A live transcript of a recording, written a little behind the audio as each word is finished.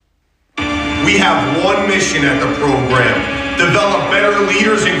We have one mission at the program: develop better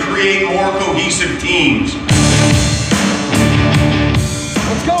leaders and create more cohesive teams.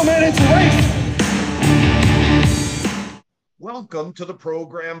 Let's go, man. It's a race. Welcome to the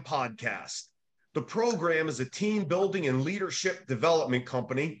Program Podcast. The program is a team building and leadership development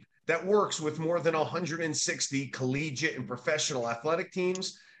company that works with more than 160 collegiate and professional athletic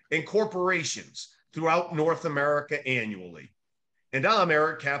teams and corporations throughout North America annually. And I'm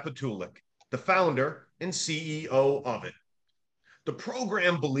Eric Kapitulik, the founder and CEO of it. The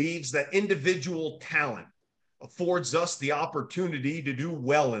program believes that individual talent affords us the opportunity to do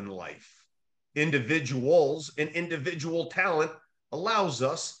well in life. Individuals and individual talent allows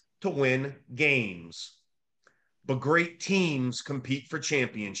us to win games. But great teams compete for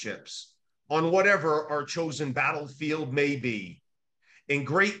championships on whatever our chosen battlefield may be. And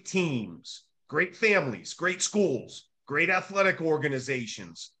great teams, great families, great schools, great athletic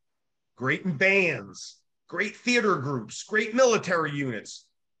organizations, great bands, great theater groups, great military units,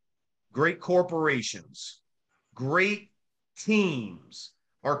 great corporations, great teams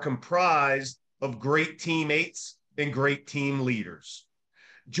are comprised of great teammates and great team leaders.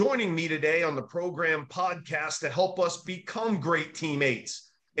 Joining me today on the Program Podcast to help us become great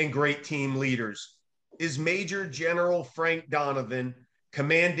teammates and great team leaders is Major General Frank Donovan,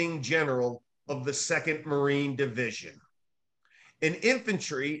 Commanding General of the 2nd Marine Division. An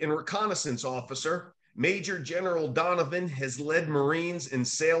infantry and reconnaissance officer, Major General Donovan has led Marines and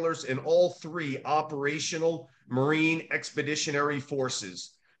sailors in all 3 operational Marine Expeditionary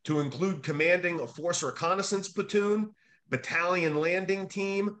Forces, to include commanding a force reconnaissance platoon, battalion landing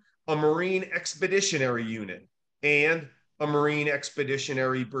team, a Marine Expeditionary Unit, and a Marine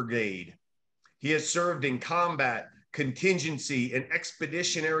Expeditionary Brigade. He has served in combat, contingency, and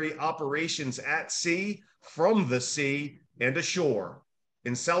expeditionary operations at sea, from the sea, and ashore,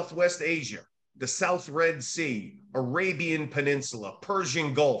 in Southwest Asia, the South Red Sea, Arabian Peninsula,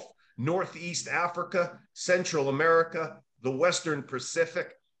 Persian Gulf, Northeast Africa, Central America, the Western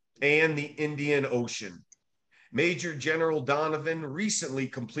Pacific, and the Indian Ocean. Major General Donovan recently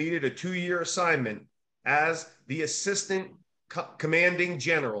completed a 2-year assignment as the Assistant Commanding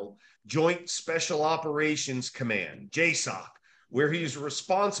General, Joint Special Operations Command, JSOC, where he is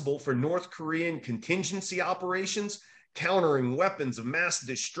responsible for North Korean contingency operations, countering weapons of mass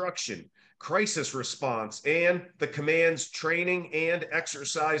destruction, crisis response, and the command's training and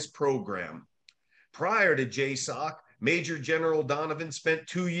exercise program. Prior to JSOC, Major General Donovan spent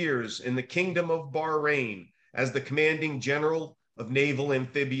 2 years in the Kingdom of Bahrain as the Commanding General of Naval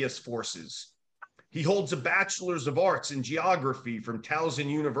Amphibious Forces. He holds a Bachelor's of Arts in Geography from Towson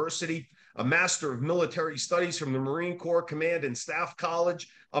University, a Master of Military Studies from the Marine Corps Command and Staff College,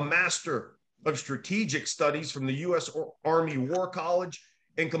 a Master of Strategic Studies from the U.S. Army War College,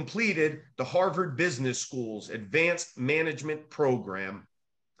 and completed the Harvard Business School's Advanced Management Program.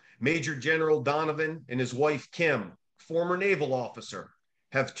 Major General Donovan and his wife, Kim, former naval officer,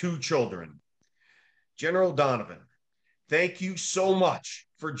 have 2 children. General Donovan, thank you so much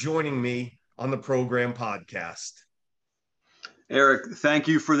for joining me on the Program Podcast. Eric, thank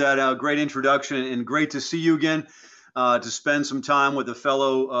you for that great introduction, and great to see you again, to spend some time with a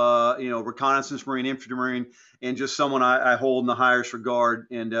fellow, reconnaissance Marine, infantry Marine, and just someone I hold in the highest regard.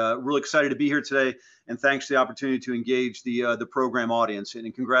 And really excited to be here today. And thanks for the opportunity to engage the program audience.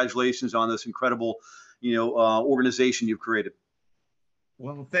 And congratulations on this incredible, organization you've created.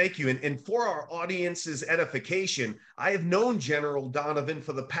 Well, thank you. And for our audience's edification, I have known General Donovan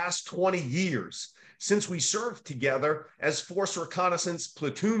for the past 20 years, since we served together as Force Reconnaissance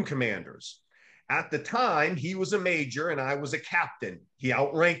Platoon Commanders. At the time, he was a major and I was a captain. He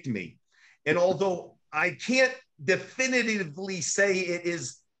outranked me. And although I can't definitively say it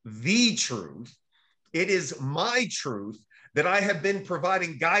is the truth, it is my truth that I have been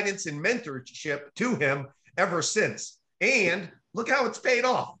providing guidance and mentorship to him ever since. And look how it's paid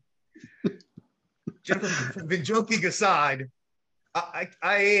off. Been joking aside, I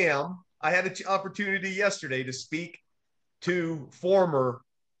had an opportunity yesterday to speak to former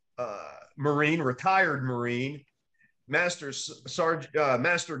Marine, retired Marine, Master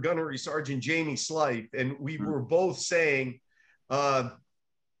Gunnery Sergeant Jamie Slife, and we were both saying,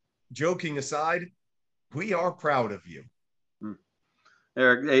 joking aside, we are proud of you.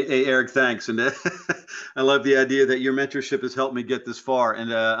 Eric, thanks. And I love the idea that your mentorship has helped me get this far.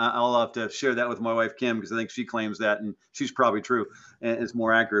 And I'll have to share that with my wife, Kim, because I think she claims that, and she's probably true and it's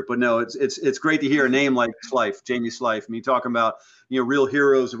more accurate. But no, it's great to hear a name like Slife, Jamie Slife. I mean, talking about, real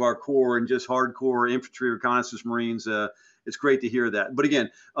heroes of our Corps and just hardcore infantry reconnaissance Marines. It's great to hear that. But again,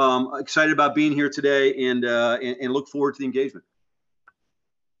 excited about being here today and look forward to the engagement.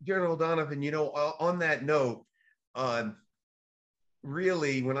 General Donovan, on that note, uh,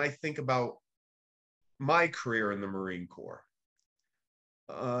 really, when I think about my career in the Marine Corps,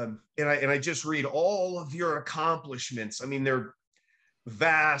 and I just read all of your accomplishments. I mean, they're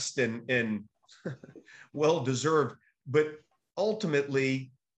vast and well deserved, but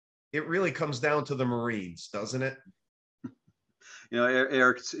ultimately, it really comes down to the Marines, doesn't it?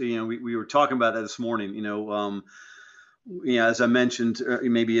 Eric, we were talking about that this morning. As I mentioned,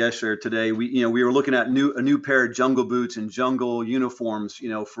 maybe yesterday or today, we were looking at a new pair of jungle boots and jungle uniforms,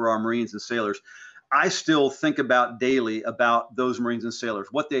 for our Marines and sailors. I still think about daily about those Marines and sailors,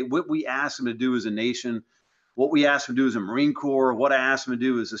 what we ask them to do as a nation, what we ask them to do as a Marine Corps, what I ask them to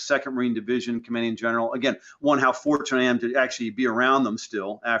do as a 2nd Marine Division Commanding General. Again, how fortunate I am to actually be around them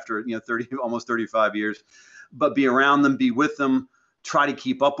still after, almost 35 years, but be around them, be with them, try to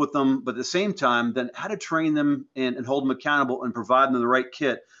keep up with them, but at the same time, then how to train them and hold them accountable and provide them the right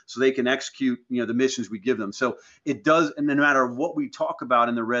kit so they can execute, the missions we give them. So it does, and no matter what we talk about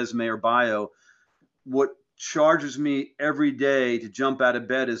in the resume or bio, what charges me every day to jump out of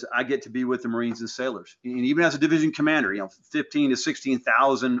bed is I get to be with the Marines and sailors. And even as a division commander, 15 to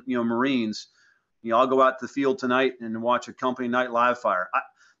 16,000, Marines, I'll go out to the field tonight and watch a company night live fire.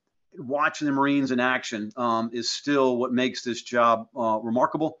 Watching the Marines in action is still what makes this job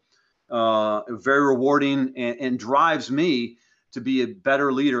remarkable, very rewarding, and drives me to be a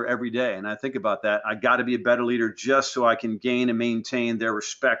better leader every day. And I think about that. I got to be a better leader just so I can gain and maintain their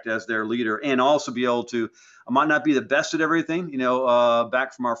respect as their leader, and also be able to, I might not be the best at everything,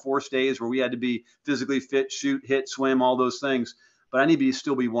 back from our force days where we had to be physically fit, shoot, hit, swim, all those things, but I need to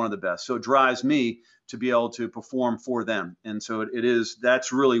still be one of the best. So it drives me to be able to perform for them. And so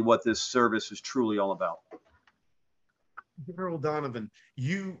that's really what this service is truly all about. General Donovan,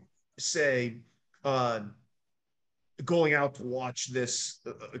 you say, going out to watch this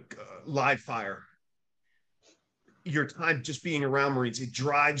live fire, your time just being around Marines, it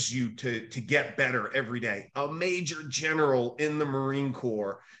drives you to get better every day. A major general in the Marine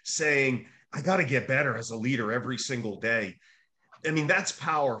Corps saying, I got to get better as a leader every single day. I mean, that's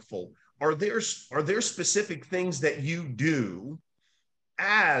powerful. Are there specific things that you do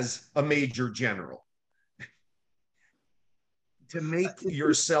as a major general to make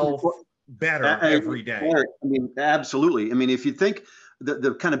yourself better every day? I mean, absolutely. I mean, if you think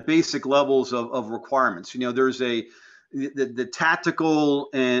the kind of basic levels of requirements, there's the tactical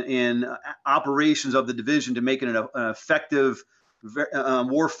and operations of the division to make it an effective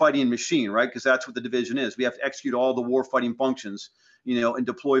war fighting machine, right? Because that's what the division is. We have to execute all the war fighting functions, and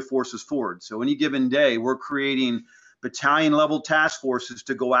deploy forces forward. So any given day, we're creating battalion level task forces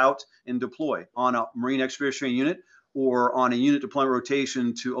to go out and deploy on a Marine Expeditionary Unit or on a unit deployment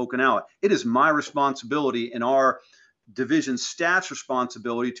rotation to Okinawa. It is my responsibility and our division staff's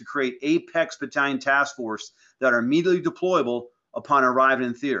responsibility to create apex battalion task force that are immediately deployable upon arriving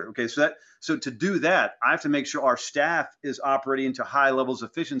in theater. Okay, so to do that, I have to make sure our staff is operating to high levels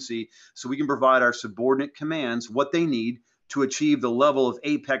of efficiency so we can provide our subordinate commands what they need to achieve the level of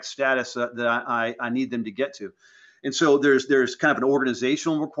apex status that I need them to get to. And so there's kind of an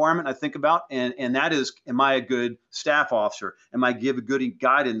organizational requirement I think about, and that is, am I a good staff officer? Am I give a good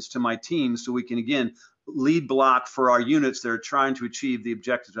guidance to my team so we can, again, lead block for our units that are trying to achieve the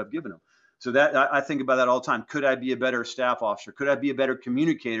objectives I've given them? So that I think about that all the time. Could I be a better staff officer? Could I be a better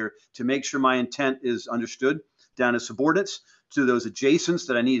communicator to make sure my intent is understood down to subordinates, to those adjacents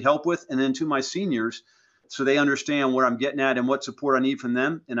that I need help with, and then to my seniors, so they understand what I'm getting at and what support I need from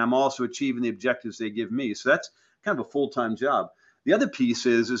them, and I'm also achieving the objectives they give me. So that's kind of a full-time job. The other piece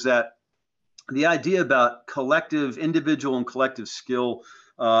is that the idea about collective, individual and collective skill,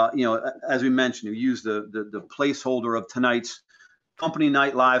 as we mentioned, we use the placeholder of tonight's company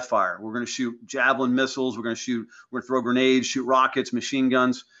night live fire. We're going to shoot javelin missiles. We're going to throw grenades, shoot rockets, machine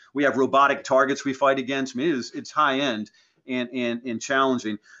guns. We have robotic targets we fight against. I mean, it's high end and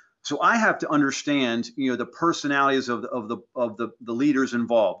challenging. So I have to understand, the personalities of the leaders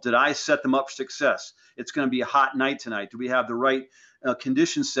involved. Did I set them up for success? It's going to be a hot night tonight. Do we have the right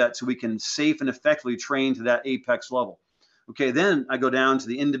conditions set so we can safe and effectively train to that apex level? Okay, then I go down to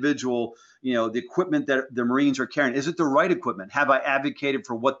the individual, the equipment that the Marines are carrying. Is it the right equipment? Have I advocated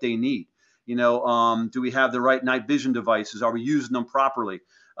for what they need? Do we have the right night vision devices? Are we using them properly?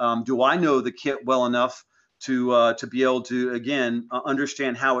 Do I know the kit well enough to be able to, again,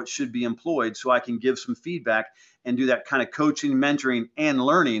 understand how it should be employed so I can give some feedback and do that kind of coaching, mentoring, and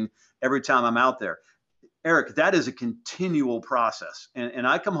learning every time I'm out there? Eric, that is a continual process. And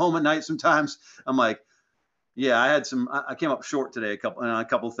I come home at night sometimes, I'm like, Yeah, I had some. I came up short today. A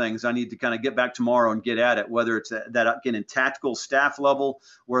couple of things. I need to kind of get back tomorrow and get at it. Whether it's that again in tactical staff level,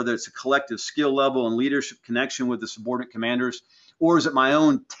 whether it's a collective skill level and leadership connection with the subordinate commanders, or is it my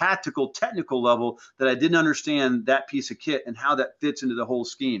own tactical technical level that I didn't understand that piece of kit and how that fits into the whole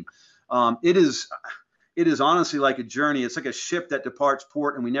scheme. It is honestly like a journey. It's like a ship that departs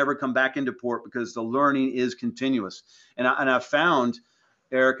port and we never come back into port because the learning is continuous. And I've found,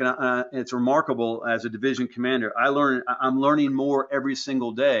 Eric, and it's remarkable as a division commander. I'm learning more every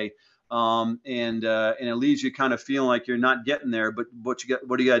single day, and it leaves you kind of feeling like you're not getting there. But what do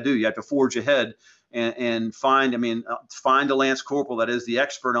you got to do? You have to forge ahead and find a Lance Corporal that is the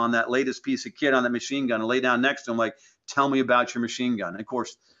expert on that latest piece of kit on that machine gun and lay down next to him, like, tell me about your machine gun. And of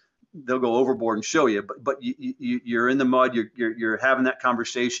course, they'll go overboard and show you, but you're in the mud, you're having that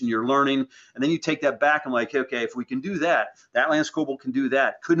conversation, you're learning, and then you take that back and like, okay, if we can do that Lance Corporal can do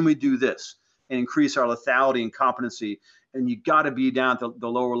that, couldn't we do this and increase our lethality and competency? And you got to be down at the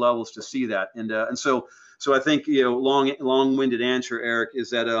lower levels to see that. And so I think, long-winded answer, Eric,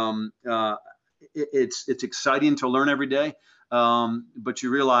 is that it's exciting to learn every day, but you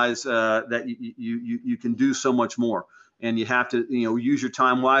realize that you can do so much more. And you have to, use your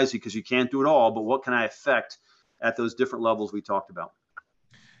time wisely because you can't do it all. But what can I affect at those different levels we talked about?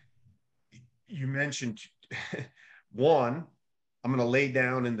 You mentioned one, I'm going to lay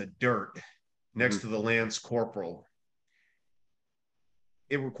down in the dirt next to the Lance Corporal.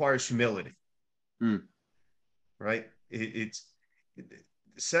 It requires humility, right? It's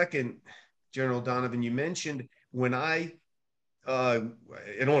second, General Donovan, you mentioned when I don't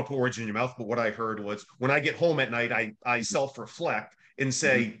want to put words in your mouth, but what I heard was when I get home at night, I self-reflect and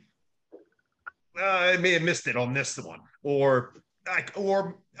say, I may have missed it on this one, or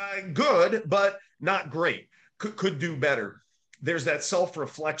good, but not great. Could do better. There's that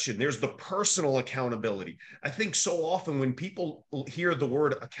self-reflection. There's the personal accountability. I think so often when people hear the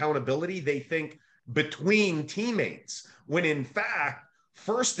word accountability, they think between teammates, when in fact,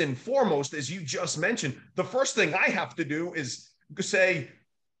 first and foremost, as you just mentioned, the first thing I have to do is say,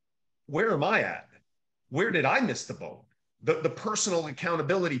 where am I at? Where did I miss the boat? The personal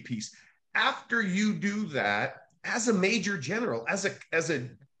accountability piece. After you do that, as a major general, as a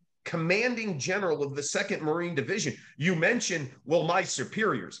commanding general of the 2nd Marine Division, you mentioned, well, my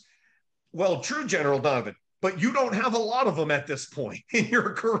superiors. Well, true, General Donovan, but you don't have a lot of them at this point in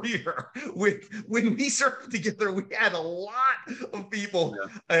your career. When we served together, we had a lot of people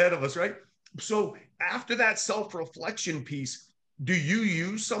ahead of us, right? So after that self-reflection piece, do you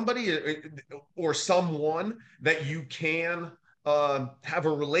use somebody or someone that you can have a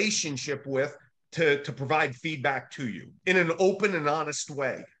relationship with to provide feedback to you in an open and honest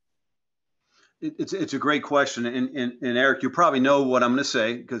way? It's a great question, and Eric, you probably know what I'm going to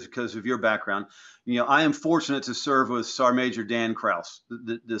say because of your background. I am fortunate to serve with Sergeant Major Dan Krause,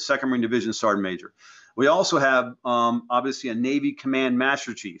 the 2nd Marine Division Sergeant Major. We also have obviously a Navy Command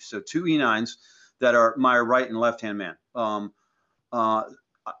Master Chief, so 2 E9s that are my right and left hand man.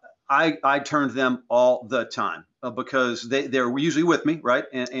 I turn to them all the time because they're usually with me, right?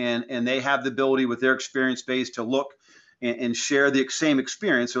 And they have the ability with their experience base to look and share the same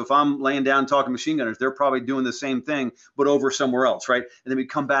experience. So if I'm laying down talking machine gunners, they're probably doing the same thing, but over somewhere else, right? And then we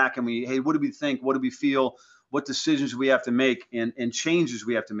come back and hey, what do we think? What do we feel? What decisions we have to make and changes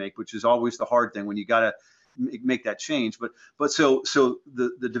we have to make, which is always the hard thing when you got to make that change. But so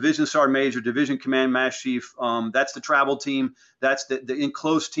the Division Sergeant Major, Division Command Master Chief, that's the travel team. That's the in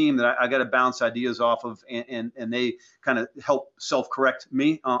close team that I got to bounce ideas off of, and they kind of help self-correct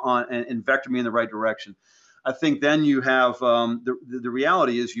me and vector me in the right direction. I think then you have the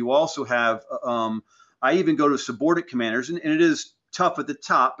reality is you also have I even go to subordinate commanders, and it is tough at the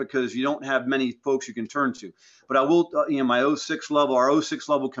top because you don't have many folks you can turn to. But I will, my 06 level, our 06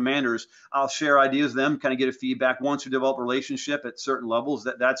 level commanders, I'll share ideas with them, kind of get a feedback. Once you develop a relationship at certain levels,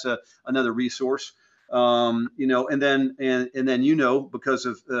 that's another resource. And then because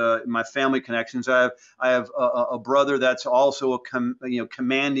of my family connections, I have a brother that's also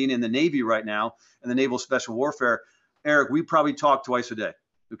commanding in the Navy right now in the Naval Special Warfare. Eric, we probably talk twice a day.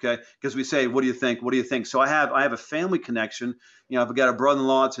 Okay, because we say, what do you think? What do you think? So I have a family connection. I've got a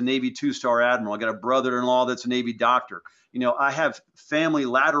brother-in-law that's a Navy 2-star admiral. I got a brother-in-law that's a Navy doctor. I have family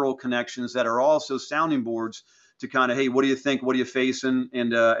lateral connections that are also sounding boards to kind of, hey, what do you think? What are you facing?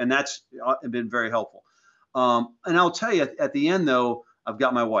 And that's been very helpful. And I'll tell you at the end though, I've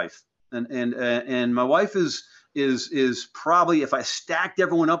got my wife, and my wife is probably, if I stacked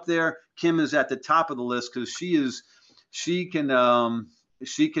everyone up there, Kim is at the top of the list because she can.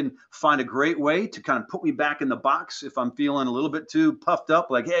 she can find a great way to kind of put me back in the box if I'm feeling a little bit too puffed up,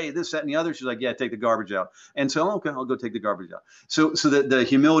 like, hey, this, that, and the other. She's like, yeah, take the garbage out. And so, okay, I'll go take the garbage out. So the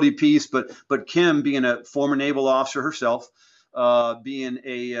humility piece, but Kim, being a former naval officer herself, being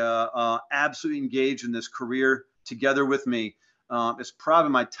absolutely engaged in this career together with me, is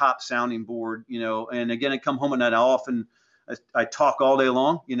probably my top sounding board, and again, I come home at night. I talk all day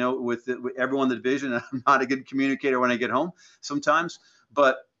long, with everyone in the division. I'm not a good communicator when I get home sometimes,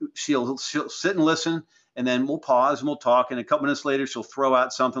 but she'll sit and listen, and then we'll pause and we'll talk. And a couple minutes later, she'll throw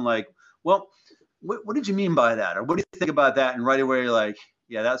out something like, well, what did you mean by that? Or what do you think about that? And right away, you're like,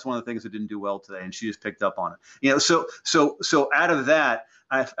 yeah, that's one of the things that didn't do well today. And she just picked up on it. So out of that,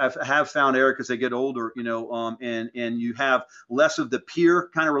 I have found, Eric, as I get older, and you have less of the peer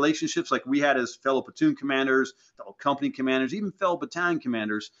kind of relationships like we had as fellow platoon commanders, fellow company commanders, even fellow battalion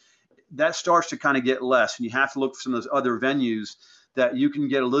commanders. That starts to kind of get less. And you have to look for some of those other venues that you can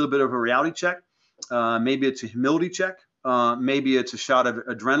get a little bit of a reality check. Maybe it's a humility check. Maybe it's a shot of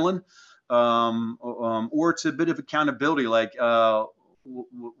adrenaline, or it's a bit of accountability. Like,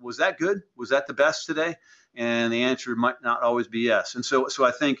 was that good? Was that the best today? And the answer might not always be yes. And so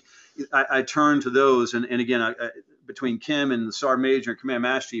I think I turn to those. And again, between Kim and the Sergeant Major and Command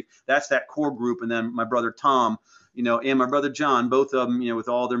Master Chief, that's that core group. And then my brother Tom, and my brother John, both of them, with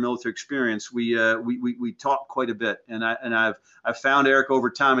all their military experience, we talk quite a bit. And I've found, Eric, over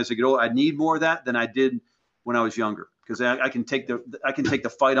time as I get older, I need more of that than I did when I was younger, because I can take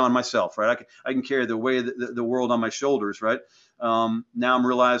the fight on myself, right? I can carry the weight of the world on my shoulders, right? Now I'm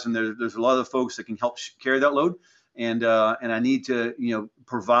realizing there's a lot of folks that can help carry that load, and I need to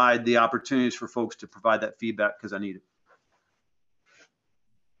provide the opportunities for folks to provide that feedback because I need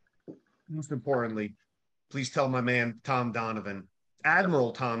it. Most importantly, please tell my man Tom Donovan,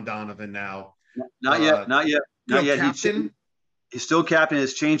 Admiral Tom Donovan now. Not yet. Captain. He's still captain.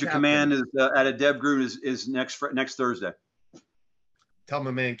 His change of command is at a Dev Group is next Thursday. Tell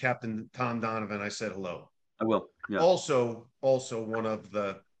my man Captain Tom Donovan I said hello. I will. Yeah. Also one of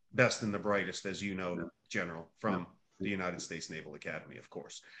the best and the brightest, as you know, General, from the United States Naval Academy, of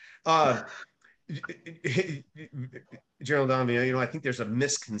course. General Donovan, I think there's a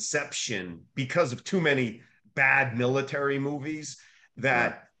misconception because of too many bad military movies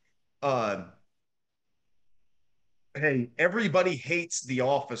that hey, everybody hates the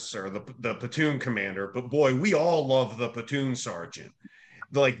officer, the platoon commander, but boy, we all love the platoon sergeant.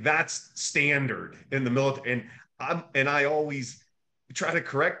 Like, that's standard in the military. And I always try to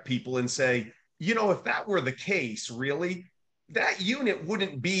correct people and say, if that were the case, really, that unit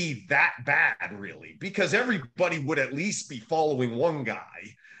wouldn't be that bad, really, because everybody would at least be following one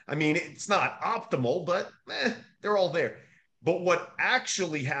guy. I mean, it's not optimal, but they're all there. But what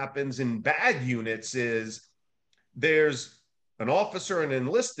actually happens in bad units is there's an officer and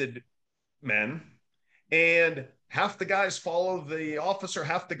enlisted men, and half the guys follow the officer,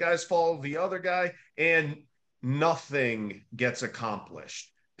 half the guys follow the other guy, and nothing gets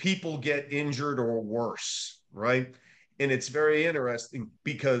accomplished. People get injured or worse, right? And it's very interesting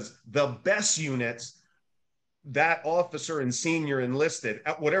because the best units, that officer and senior enlisted,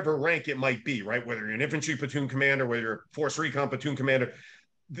 at whatever rank it might be, right? Whether you're an infantry platoon commander, whether you're a force recon platoon commander,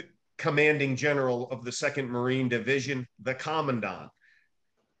 the commanding general of the 2nd Marine Division, the commandant.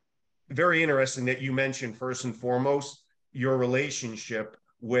 Very interesting that you mentioned, first and foremost, your relationship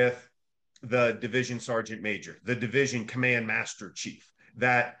with the division sergeant major, the division command master chief,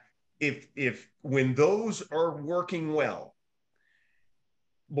 that if when those are working well,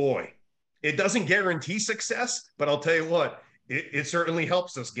 boy, it doesn't guarantee success, but I'll tell you what, it certainly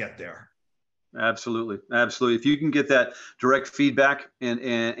helps us get there. Absolutely. If you can get that direct feedback and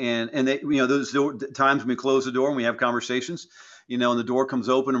they, those times when we close the door and we have conversations, and the door comes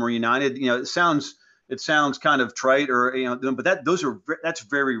open and we're united, it sounds kind of trite, or but that's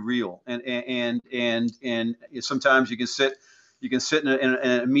very real. And sometimes you can sit in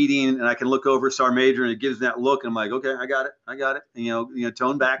a meeting and I can look over Sergeant Major and it gives that look and I'm like, okay, I got it.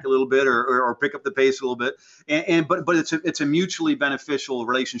 Tone back a little bit or pick up the pace a little bit. But it's a mutually beneficial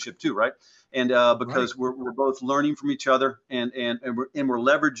relationship too, right? And because we're both learning from each other and we're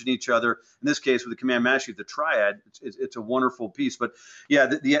leveraging each other. In this case, with the command master chief, the triad, it's a wonderful piece. But yeah,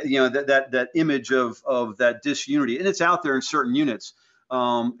 that image of that disunity, and it's out there in certain units.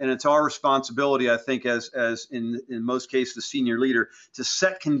 And it's our responsibility, I think, as in most cases, the senior leader, to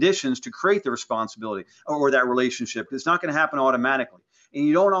set conditions to create the responsibility or that relationship. It's not going to happen automatically. And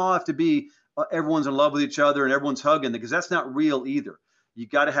you don't all have to be everyone's in love with each other and everyone's hugging, because that's not real either. You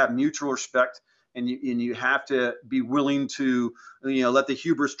got to have mutual respect. and you have to be willing to, let the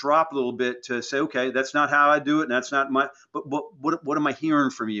hubris drop a little bit to say, okay, that's not how I do it, and that's not my. But what am I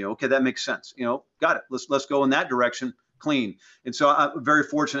hearing from you? Okay, that makes sense. Got it. Let's go in that direction. Clean. And so I'm very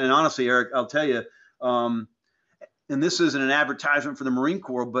fortunate. And honestly, Eric, I'll tell you, and this isn't an advertisement for the Marine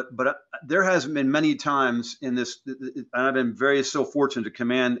Corps, but there has been many times in this, and I've been so fortunate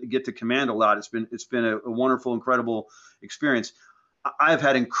to get to command a lot. It's been a wonderful, incredible experience. I've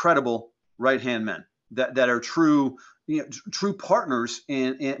had incredible right-hand men that are true partners,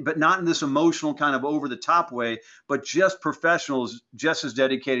 but not in this emotional kind of over-the-top way, but just professionals, just as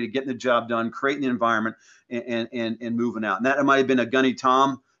dedicated to getting the job done, creating the environment, and moving out. And that might have been a Gunny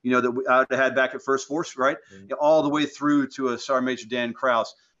Tom, that I had back at First Force, right? Mm-hmm. All the way through to a Sergeant Major Dan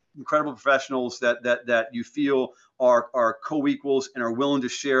Krause. Incredible professionals that you feel are co-equals and are willing to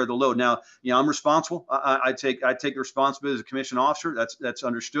share the load. Now, I'm responsible. I take the responsibility as a commissioned officer. That's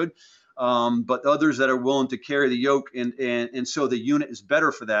understood. But others that are willing to carry the yoke, and so the unit is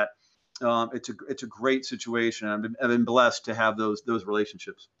better for that. It's a great situation. I've been blessed to have those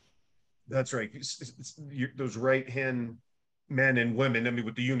relationships. That's right. Those right-hand men and women. I mean,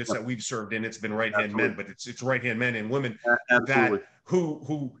 with the units that we've served in, it's been right-hand men, but it's right-hand men and women that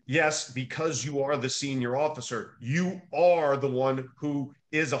who, yes, because you are the senior officer, you are the one who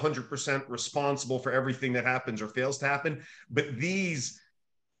is 100% responsible for everything that happens or fails to happen. But these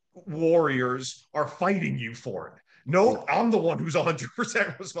warriors are fighting you for it. No, I'm the one who's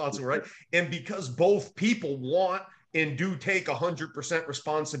 100% responsible, right? And because both people want and do take 100%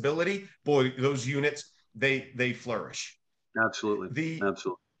 responsibility, boy, those units, they flourish. Absolutely.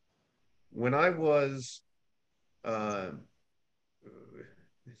 Absolutely. When I was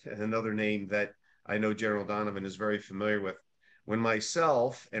another name that I know General Donovan is very familiar with, when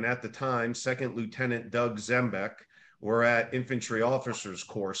myself and at the time Second Lieutenant Doug Zembeck were at infantry officers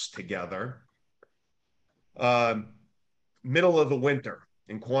course together, middle of the winter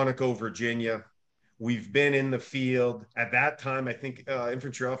in Quantico, Virginia. We've been in the field. At that time, I think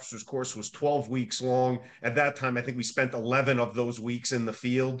infantry officers course was 12 weeks long. At that time, I think we spent 11 of those weeks in the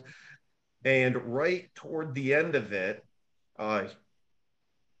field. And right toward the end of it, our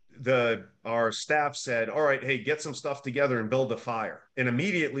staff said, all right, hey, get some stuff together and build a fire. And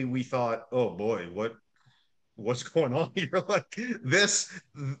immediately we thought, oh boy, what's going on here? Like this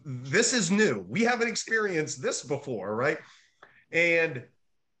is new. We haven't experienced this before, right? And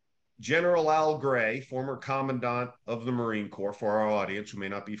General Al Gray, former commandant of the Marine Corps, for our audience who may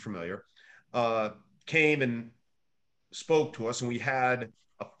not be familiar, came and spoke to us, and we had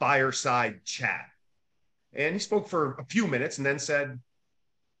a fireside chat. And he spoke for a few minutes and then said,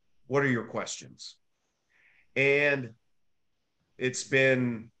 what are your questions? And it's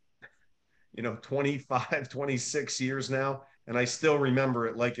been, 25, 26 years now, and I still remember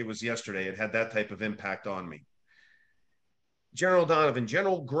it like it was yesterday. It had that type of impact on me. General Donovan,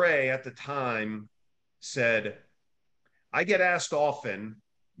 General Gray at the time said, I get asked often,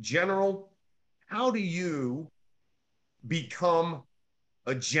 General, how do you become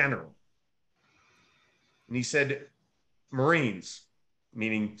a general? And he said, Marines,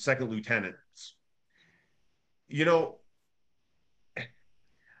 meaning second lieutenants.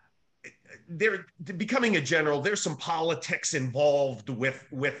 They're becoming a general, there's some politics involved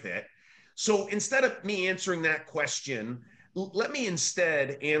with it. So instead of me answering that question, let me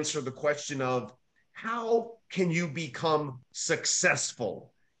instead answer the question of how can you become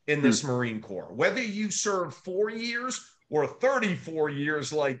successful in this Marine Corps, whether you serve 4 years or 34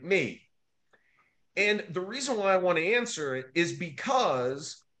 years like me. And the reason why I want to answer it is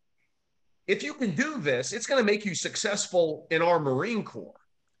because if you can do this, it's going to make you successful in our Marine Corps.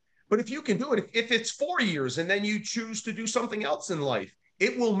 But if you can do it, if it's 4 years and then you choose to do something else in life,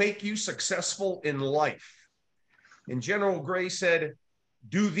 it will make you successful in life. And General Gray said,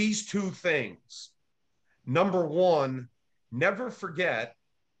 do these two things. Number one, never forget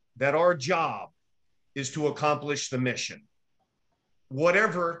that our job is to accomplish the mission,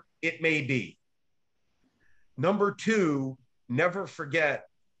 whatever it may be. Number two, never forget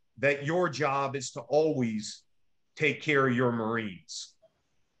that your job is to always take care of your Marines.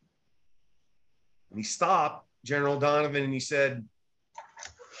 And he stopped, General Donovan, and he said,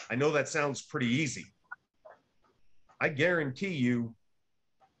 I know that sounds pretty easy. I guarantee you,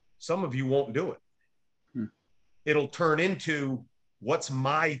 some of you won't do it. It'll turn into, what's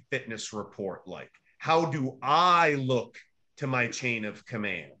my fitness report like? How do I look to my chain of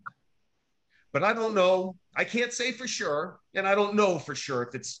command? But I don't know. I can't say for sure, and I don't know for sure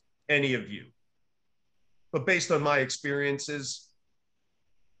if it's any of you. But based on my experiences,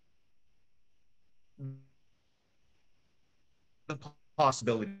 the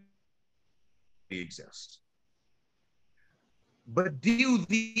possibility exist. But do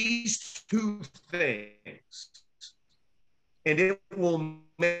these two things, and it will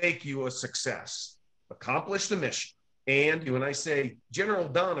make you a success. Accomplish the mission. And when I say General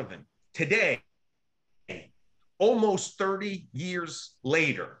Donovan, today, almost 30 years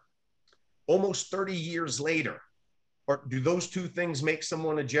later, or do those two things make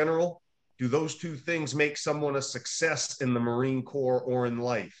someone a general? Do those two things make someone a success in the Marine Corps or in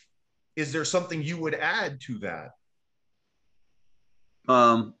life? Is there something you would add to that?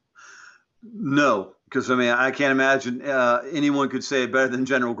 No, because I mean, I can't imagine anyone could say it better than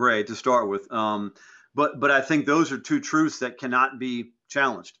General Gray to start with. But I think those are two truths that cannot be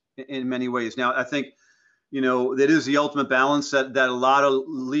challenged in many ways. Now, I think, that is the ultimate balance that a lot of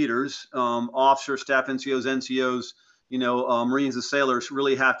leaders, officers, staff NCOs, NCOs, Marines and sailors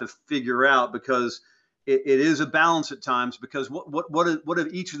really have to figure out, because it is a balance at times. Because what do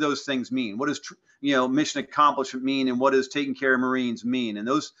each of those things mean? What does mission accomplishment mean, and what does taking care of Marines mean? And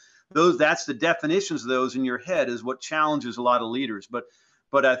those that's the definitions of those in your head is what challenges a lot of leaders.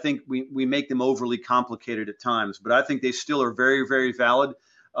 But I think we make them overly complicated at times. But I think they still are very, very valid.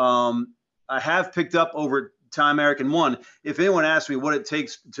 I have picked up over time, Eric, and one, if anyone asks me what it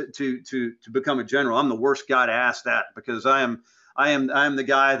takes to become a general, I'm the worst guy to ask that, because I am the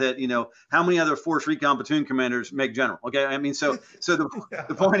guy that, how many other Force Recon platoon commanders make general? Okay. I mean, so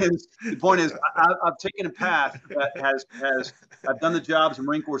the point is I've taken a path that I've done the jobs the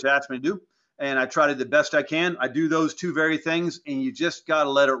Marine Corps asked me to do, and I try to do the best I can. I do those two very things, and you just got to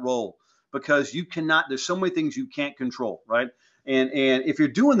let it roll, because there's so many things you can't control. Right. And if you're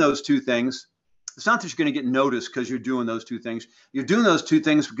doing those two things, it's not that you're going to get noticed because you're doing those two things. You're doing those two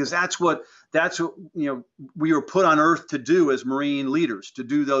things because that's what we were put on earth to do as Marine leaders, to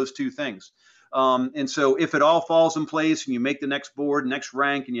do those two things. And so if it all falls in place and you make the next board, next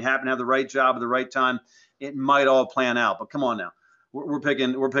rank, and you happen to have the right job at the right time, it might all plan out. But come on now. We're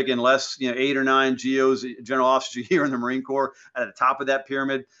picking less, 8 or 9 GOs, general officers here in the Marine Corps at the top of that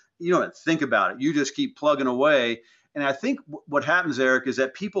pyramid. You don't think about it. You just keep plugging away. And I think what happens, Eric, is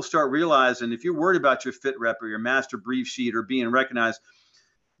that people start realizing, if you're worried about your fit rep or your master brief sheet or being recognized,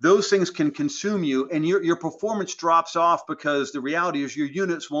 those things can consume you, and your performance drops off, because the reality is your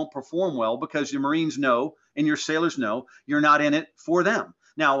units won't perform well, because your Marines know and your sailors know you're not in it for them.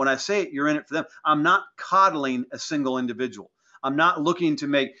 Now, when I say you're in it for them, I'm not coddling a single individual. I'm not looking to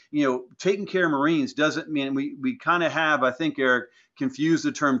make, taking care of Marines doesn't mean we kind of have, I think, Eric, confused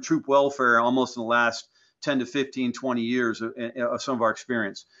the term troop welfare almost in the last 10 to 15, 20 years of some of our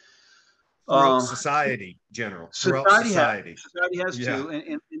experience. Throughout society, General. Society has yeah. too.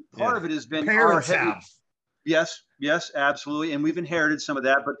 And part of it has been parents have. Yes, absolutely. And we've inherited some of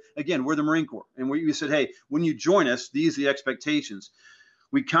that. But again, we're the Marine Corps. And we said, hey, when you join us, these are the expectations.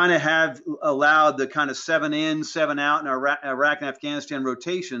 We kind of have allowed the kind of 7 in, 7 out in our Iraq and Afghanistan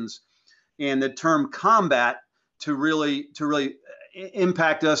rotations, and the term combat to really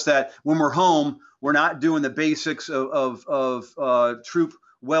impact us, that when we're home, we're not doing the basics of troop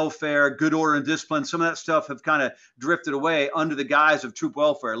welfare, good order and discipline. Some of that stuff have kind of drifted away under the guise of troop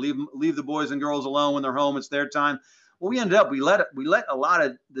welfare. Leave the boys and girls alone when they're home. It's their time. Well, we ended up, we let a lot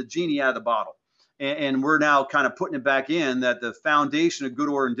of the genie out of the bottle. And we're now kind of putting it back in, that the foundation of good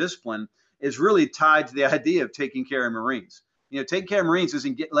order and discipline is really tied to the idea of taking care of Marines. Taking care of Marines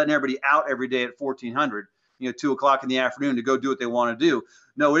isn't letting everybody out every day at 1400, 2 o'clock in the afternoon to go do what they want to do.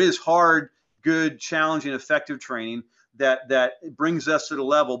 No, it is hard, good, challenging, effective training that brings us to the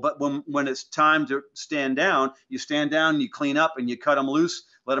level. But when it's time to stand down, you stand down and you clean up and you cut them loose,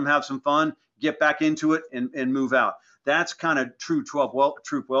 let them have some fun, get back into it and move out. That's kind of true troop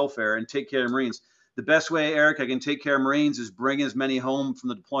welfare and take care of Marines. The best way, Eric, I can take care of Marines is bring as many home from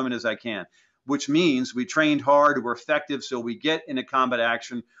the deployment as I can, which means we trained hard, we're effective, so we get into combat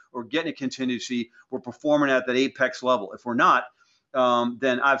action or get into contingency, we're performing at that apex level. If we're not,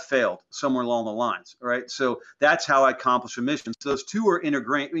 then I've failed somewhere along the lines. All right. So that's how I accomplish a mission. So those two are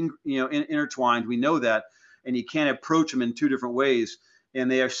intertwined. We know that, and you can't approach them in two different ways.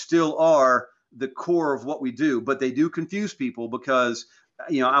 And they still are the core of what we do, but they do confuse people, because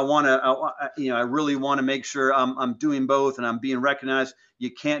I really want to make sure I'm doing both and I'm being recognized.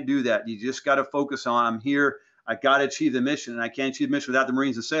 You can't do that. You just got to focus on, I'm here. I got to achieve the mission, and I can't achieve the mission without the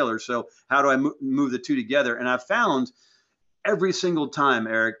Marines and sailors. So how do I move the two together? And I've found every single time,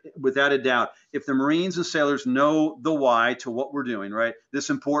 Eric, without a doubt, if the Marines and sailors know the why to what we're doing, right? This is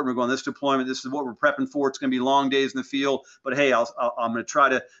important. We're going this deployment. This is what we're prepping for. It's going to be long days in the field, but hey, I'm going to try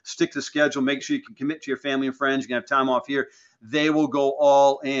to stick to the schedule. Make sure you can commit to your family and friends. You can have time off here. They will go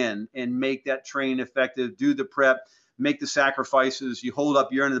all in and make that training effective. Do the prep. make the sacrifices, you hold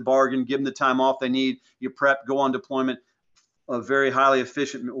up your end of the bargain, give them the time off they need, you prep, go on deployment. A very highly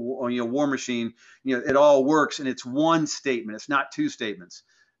efficient, war machine. It all works, and it's one statement. It's not two statements.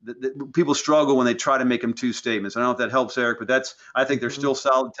 People struggle when they try to make them two statements. I don't know if that helps, Eric, but I think they're still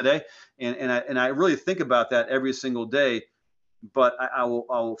solid today, and I really think about that every single day. But I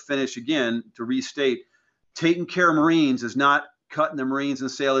will finish again to restate: taking care of Marines is not cutting the Marines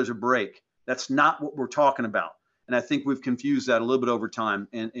and sailors a break. That's not what we're talking about. And I think we've confused that a little bit over time.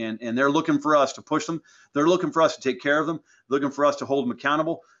 And they're looking for us to push them. They're looking for us to take care of them, looking for us to hold them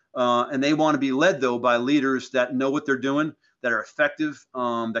accountable. And they want to be led, though, by leaders that know what they're doing, that are effective,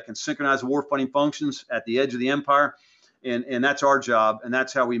 that can synchronize the warfighting functions at the edge of the empire. And that's our job. And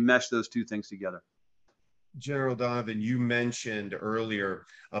that's how we mesh those two things together. General Donovan, you mentioned earlier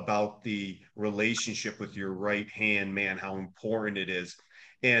about the relationship with your right-hand man, how important it is.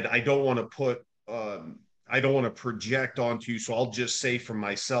 And I don't want to project onto you, so I'll just say for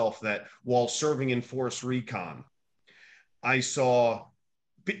myself that while serving in Force Recon, I saw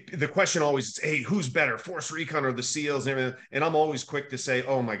the question always is, hey, who's better, Force Recon or the SEALs and everything? And I'm always quick to say,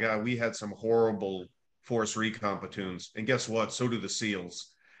 oh my God, we had some horrible Force Recon platoons. And guess what? So do the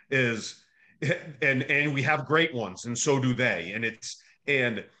SEALs. And we have great ones, and so do they.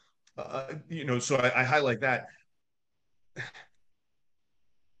 So I highlight that.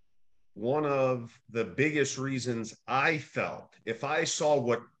 One of the biggest reasons I felt, if I saw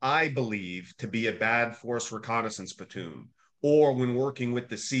what I believe to be a bad force reconnaissance platoon, or when working with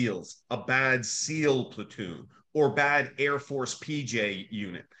the SEALs, a bad SEAL platoon, or bad Air Force PJ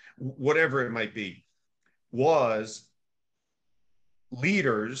unit, whatever it might be, was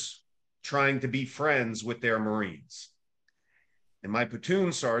leaders trying to be friends with their Marines. And my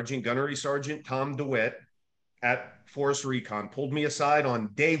platoon sergeant, Gunnery Sergeant Tom DeWitt at Force Recon, pulled me aside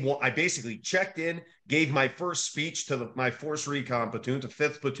on day one. I basically checked in, gave my first speech to my Force Recon platoon, to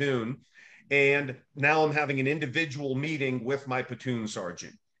 5th Platoon. And now I'm having an individual meeting with my platoon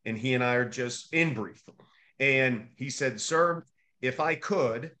sergeant. And he and I are just in brief. And he said, sir, if I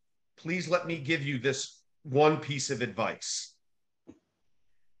could, please let me give you this one piece of advice.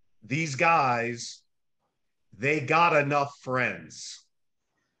 These guys, they got enough friends.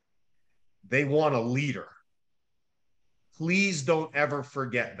 They want a leader. Please don't ever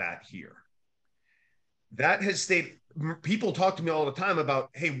forget that here. That has stayed. People talk to me all the time about,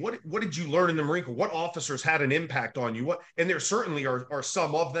 hey, what did you learn in the Marine Corps? What officers had an impact on you? And there certainly are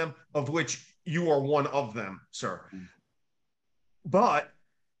some of them, of which you are one of them, sir. But,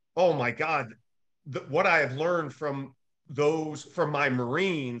 oh my God, what I have learned from my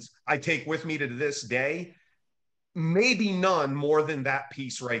Marines, I take with me to this day, maybe none more than that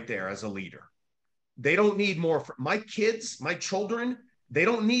piece right there as a leader. They don't need more. My kids, my children, they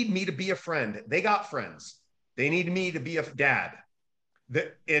don't need me to be a friend. They got friends. They need me to be a dad.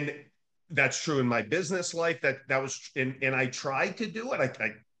 And that's true in my business life. That was, and I tried to do it.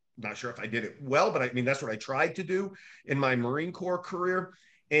 I'm not sure if I did it well, but I mean, that's what I tried to do in my Marine Corps career.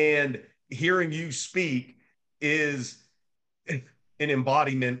 And hearing you speak is an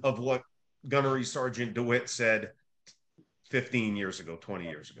embodiment of what Gunnery Sergeant DeWitt said 15 years ago, 20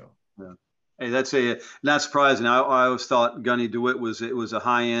 years ago. Yeah. Hey, that's not surprising. I always thought Gunny DeWitt was a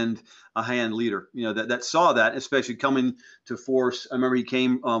high-end leader, that saw that, especially coming to force. I remember he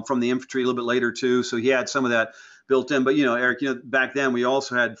came from the infantry a little bit later too, so he had some of that built in. But Eric, back then we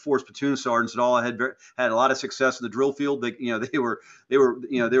also had force platoon sergeants that all had a lot of success in the drill field. They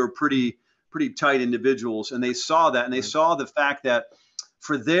were pretty tight individuals, and they saw that, and they saw the fact that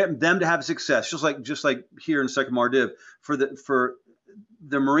for them to have success, just like here in 2nd Mardiv, for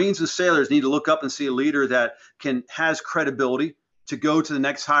the Marines and sailors need to look up and see a leader that has credibility to go to the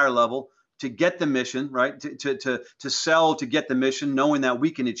next higher level, to get the mission, right? To sell, to get the mission, knowing that we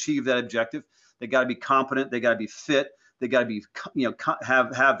can achieve that objective. They got to be competent. They got to be fit. They got to be,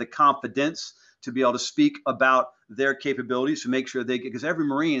 have the confidence to be able to speak about their capabilities, to make sure because every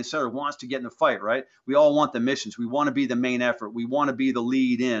Marine and sailor wants to get in the fight, right? We all want the missions. We want to be the main effort. We want to be the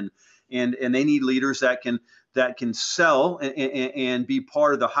lead in, and they need leaders that can sell and be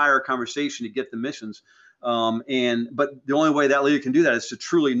part of the higher conversation to get the missions. But the only way that leader can do that is to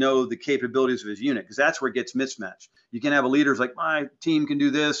truly know the capabilities of his unit, because that's where it gets mismatched. You can have a leader who's like, my team can do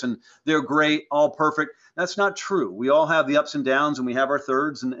this and they're great, all perfect. That's not true. We all have the ups and downs, and we have our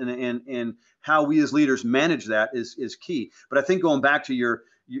thirds, and how we as leaders manage that is key. But I think going back to your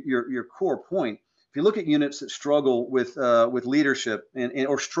core point, if you look at units that struggle with leadership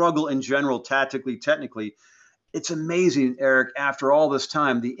or struggle in general, tactically, technically, it's amazing, Eric, after all this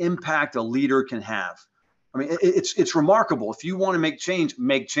time, the impact a leader can have. I mean, it's remarkable. If you want to make change,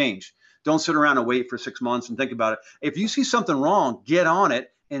 make change. Don't sit around and wait for 6 months and think about it. If you see something wrong, get on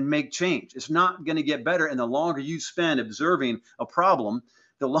it and make change. It's not going to get better. And the longer you spend observing a problem,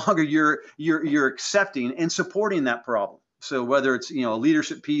 the longer you're accepting and supporting that problem. So whether it's, a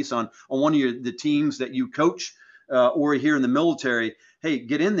leadership piece on one of the teams that you coach, or here in the military, hey,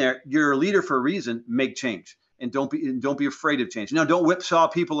 get in there. You're a leader for a reason. Make change, and don't be afraid of change. Now, don't whipsaw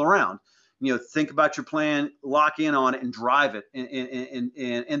people around. Think about your plan, lock in on it, and drive it,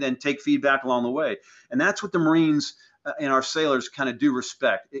 and then take feedback along the way. And that's what the Marines and our sailors kind of do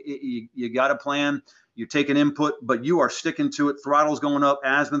respect. You got a plan, you're taking input, but you are sticking to it. Throttle's going up,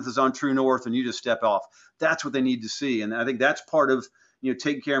 azimuth is on true north, and you just step off. That's what they need to see. And I think that's part of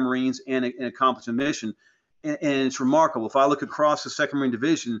taking care of Marines and accomplishing a mission. And it's remarkable. If I look across the 2nd Marine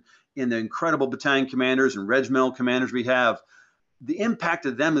Division in the incredible battalion commanders and regimental commanders we have, the impact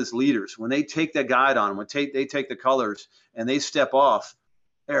of them as leaders, when they take that guide on, when they take the colors and they step off,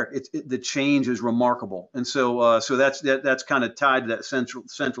 Eric, the change is remarkable. And so that's kind of tied to that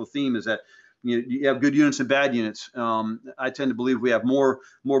central theme, is that you have good units and bad units. I tend to believe we have more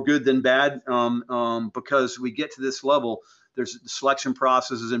good than bad, because we get to this level. There's selection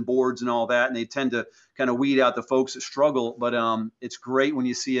processes and boards and all that, and they tend to kind of weed out the folks that struggle. But it's great when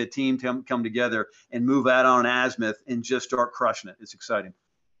you see a team come together and move out on azimuth and just start crushing it. It's exciting.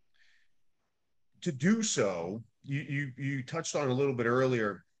 To do so, you touched on a little bit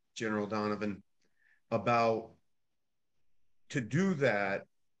earlier, General Donovan, about to do that,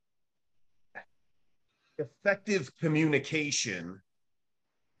 effective communication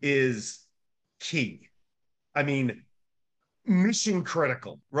is key. I mean, mission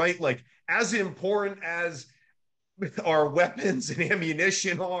critical, right? Like, as important as our weapons and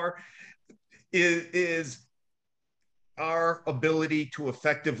ammunition are, is our ability to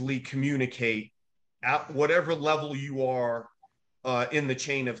effectively communicate at whatever level you are in the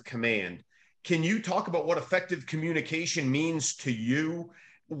chain of command. Can you talk about what effective communication means to you?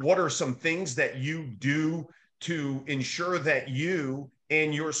 What are some things that you do to ensure that you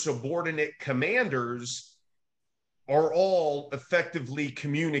and your subordinate commanders are all effectively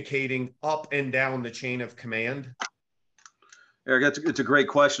communicating up and down the chain of command? Eric, it's a great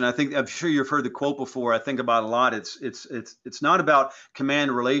question. I'm sure you've heard the quote before. I think about it a lot. It's not about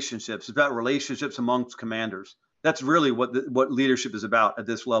command relationships. It's about relationships amongst commanders. That's really what leadership is about at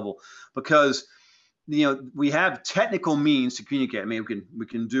this level, because we have technical means to communicate. I mean, we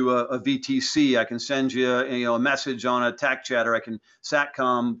can do a VTC. I can send you a message on a TAC chat, or I can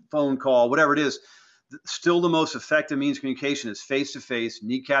SATCOM, phone call, whatever it is. Still, the most effective means of communication is face-to-face,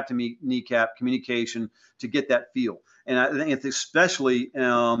 kneecap to kneecap communication to get that feel. And I think it's especially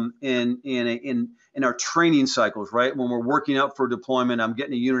in our training cycles, right? When we're working up for deployment, I'm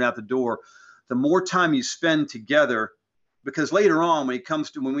getting a unit out the door. The more time you spend together, because later on,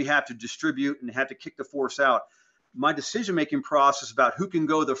 when we have to distribute and have to kick the force out, my decision-making process about who can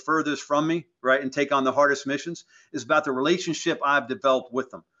go the furthest from me, right, and take on the hardest missions is about the relationship I've developed with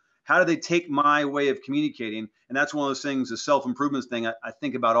them. How do they take my way of communicating? And that's one of those things, the self-improvement thing I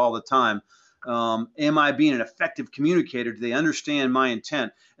think about all the time. Am I being an effective communicator? Do they understand my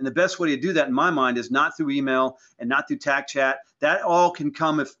intent? And the best way to do that in my mind is not through email and not through TAC chat. That all can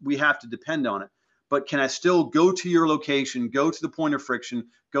come if we have to depend on it. But can I still go to your location, go to the point of friction,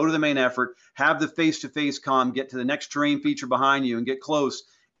 go to the main effort, have the face-to-face comm, get to the next terrain feature behind you and get close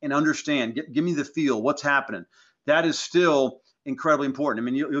and understand, give me the feel, what's happening? That is still incredibly important. I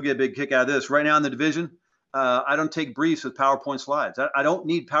mean, you'll get a big kick out of this. Right now in the division, I don't take briefs with PowerPoint slides. I don't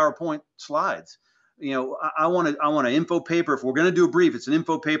need PowerPoint slides. I want an info paper. If we're going to do a brief, it's an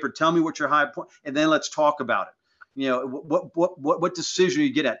info paper. Tell me what your high point, and then let's talk about it. What decision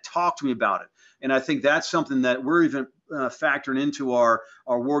you get at? Talk to me about it. And I think that's something that we're even factoring into our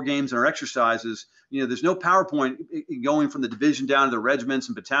war games and our exercises. There's no PowerPoint going from the division down to the regiments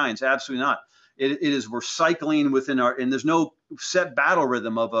and battalions. Absolutely not. It is, we're cycling within and there's no set battle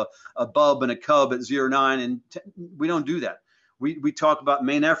rhythm of a bub and a cub at 09 and 10. We don't do that. We talk about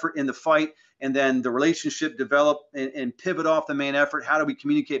main effort in the fight, and then the relationship develop and pivot off the main effort. How do we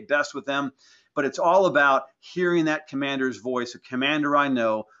communicate best with them? But it's all about hearing that commander's voice, a commander I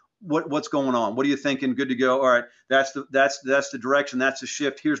know. What's going on? What are you thinking? Good to go. All right, that's the direction. That's the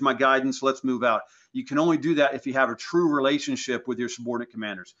shift. Here's my guidance. Let's move out. You can only do that if you have a true relationship with your subordinate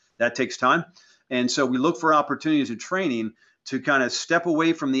commanders. That takes time. And so we look for opportunities in training to kind of step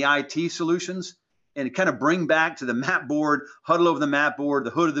away from the IT solutions and kind of bring back to the map board, huddle over the map board,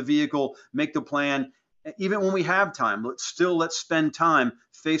 the hood of the vehicle, make the plan. Even when we have time, let's spend time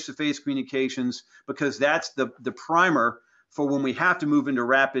face-to-face communications, because that's the primer for when we have to move into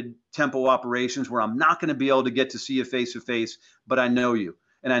rapid tempo operations where I'm not going to be able to get to see you face-to-face, but I know you.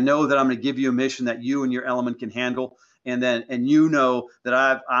 and I know that I'm going to give you a mission that you and your element can handle. And you know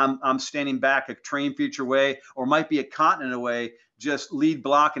that I'm standing back a train feature away, or might be a continent away, just lead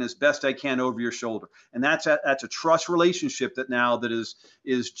blocking as best I can over your shoulder. And that's a trust relationship that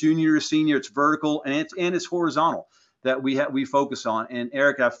is junior to senior. It's vertical and it's horizontal that we focus on. And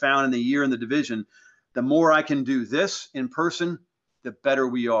Eric, I've found in the year in the division, the more I can do this in person, the better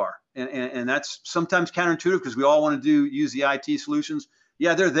we are. And that's sometimes counterintuitive because we all want to use the IT solutions.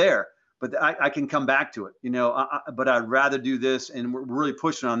 Yeah, they're there, but I can come back to it, but I'd rather do this. And we're really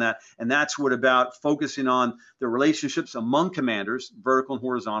pushing on that. And that's what about focusing on the relationships among commanders, vertical and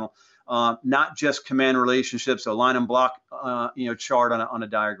horizontal, not just command relationships, a line and block, chart on a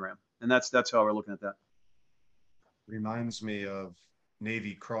diagram. And that's how we're looking at that. Reminds me of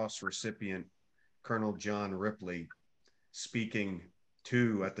Navy Cross recipient Colonel John Ripley speaking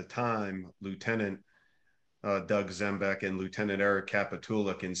to, at the time, Lieutenant Doug Zembeck and Lieutenant Eric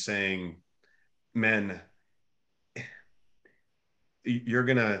Kapitulik, and saying, men, you're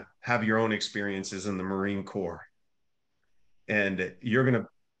going to have your own experiences in the Marine Corps. And a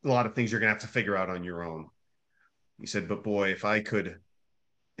lot of things you're going to have to figure out on your own. He said, but boy, if I could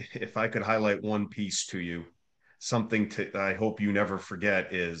highlight one piece to you, something I hope you never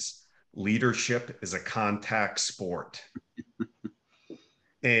forget is leadership is a contact sport.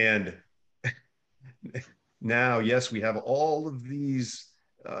 And now, yes, we have all of these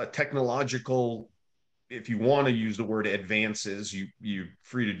technological, if you want to use the word advances, you're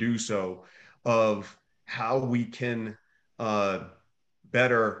free to do so, of how we can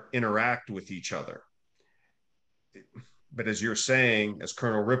better interact with each other. But as you're saying, as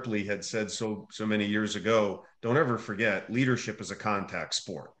Colonel Ripley had said so many years ago, don't ever forget, leadership is a contact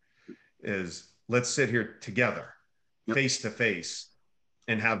sport. Let's sit here together, face to face,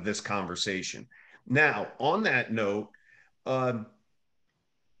 and have this conversation. Now, on that note,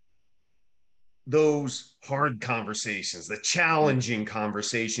 those hard conversations, the challenging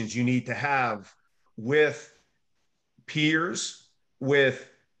conversations you need to have with peers, with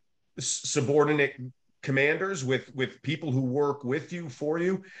subordinate commanders, with people who work with you, for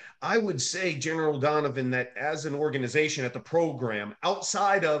you. I would say, General Donovan, that as an organization at the program,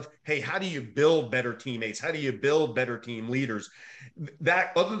 outside of, hey, how do you build better teammates? How do you build better team leaders?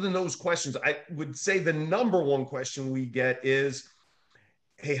 That, other than those questions, I would say the number one question we get is,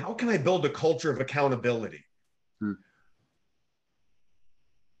 hey, how can I build a culture of accountability?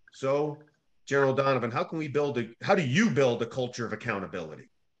 So, General Donovan, how do you build a culture of accountability?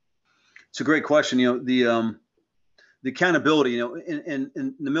 It's a great question. The accountability,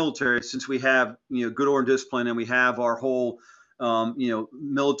 in the military, since we have, good order and discipline, and we have our whole,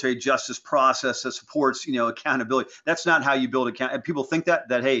 military justice process that supports, accountability. That's not how you build account. And people think that,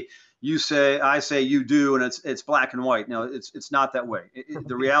 hey, you say, I say, you do, and it's black and white. No, it's not that way.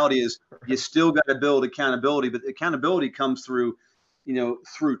 The reality is you still got to build accountability, but accountability comes through,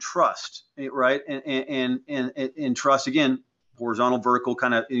 through trust, right? And trust, again, horizontal, vertical,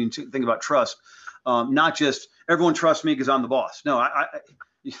 kind of think about trust. Not just everyone trusts me because I'm the boss. No,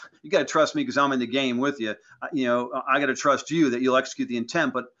 you got to trust me because I'm in the game with you. I got to trust you that you'll execute the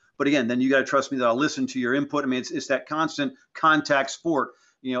intent. But again, then you got to trust me that I'll listen to your input. I mean, it's that constant contact sport,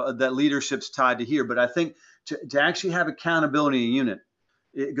 that leadership's tied to here. But I think to actually have accountability in a unit,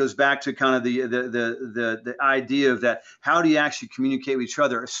 it goes back to kind of the idea of that. How do you actually communicate with each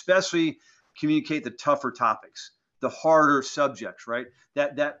other, especially communicate the tougher topics, the harder subjects, right?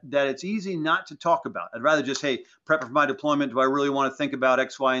 That it's easy not to talk about. I'd rather just, hey, prep for my deployment. Do I really want to think about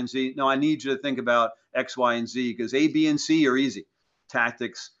X, Y, and Z? No, I need you to think about X, Y, and Z, because A, B, and C are easy.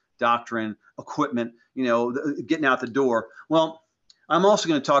 Tactics, doctrine, equipment, getting out the door. Well, I'm also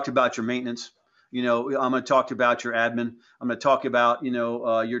going to talk about your maintenance. I'm going to talk about your admin. I'm going to talk about,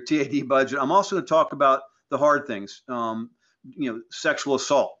 your TAD budget. I'm also going to talk about the hard things, sexual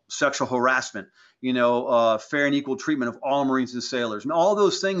assault, sexual harassment, fair and equal treatment of all Marines and sailors. And all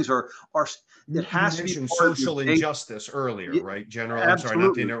those things are it has to be social injustice earlier, right, General? Absolutely. I'm sorry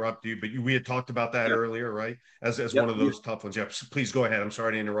not to interrupt you, but we had talked about that earlier, right? As one of those tough ones. Yeah, please go ahead. I'm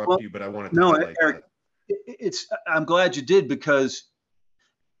sorry to interrupt you, but I wanted to highlight Eric, that. I'm glad you did, because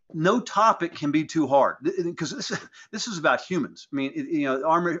no topic can be too hard, because this is about humans. I mean,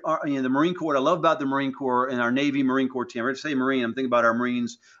 the Marine Corps. What I love about the Marine Corps and our Navy Marine Corps team. I say Marine, I'm thinking about our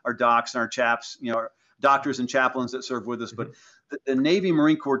Marines, our docs, and our chaps. Our doctors and chaplains that serve with us. But the Navy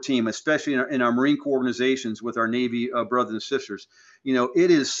Marine Corps team, especially in our Marine Corps organizations with our Navy brothers and sisters,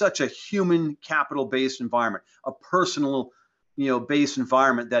 it is such a human capital-based environment, a personal, based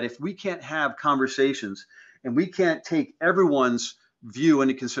environment, that if we can't have conversations and we can't take everyone's view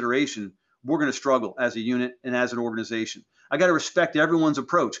into consideration, we're going to struggle as a unit and as an organization. I got to respect everyone's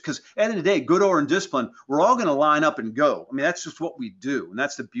approach, because at the end of the day, good order and discipline, we're all going to line up and go. I mean, that's just what we do. And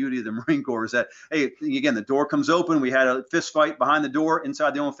that's the beauty of the Marine Corps, is that, hey, again, the door comes open. We had a fist fight behind the door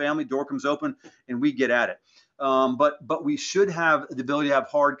inside the own family. Door comes open and we get at it. But we should have the ability to have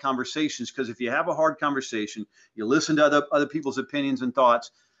hard conversations, because if you have a hard conversation, you listen to other people's opinions and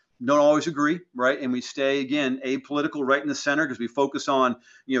thoughts, don't always agree, right? And we stay, again, apolitical, right in the center, because we focus on,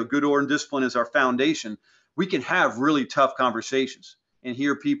 good order and discipline as our foundation. We can have really tough conversations and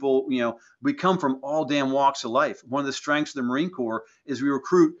hear people, we come from all damn walks of life. One of the strengths of the Marine Corps is we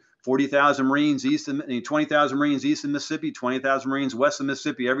recruit 40,000 Marines east of 20,000 Marines east of Mississippi, 20,000 Marines west of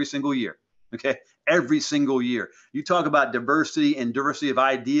Mississippi every single year. Okay. Every single year. You talk about diversity and diversity of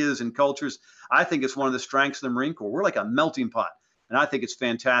ideas and cultures. I think it's one of the strengths of the Marine Corps. We're like a melting pot, and I think it's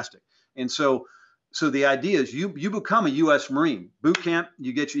fantastic. And so the idea is you become a U.S. Marine. Boot camp,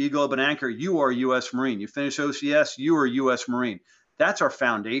 you get your eagle up and anchor, you are a U.S. Marine. You finish OCS, you are a U.S. Marine. That's our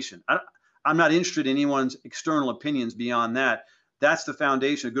foundation. I'm not interested in anyone's external opinions beyond that. That's the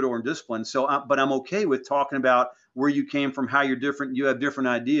foundation of good order and discipline. But I'm okay with talking about where you came from, how you're different, you have different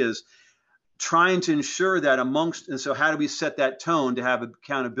ideas, trying to ensure that and so how do we set that tone to have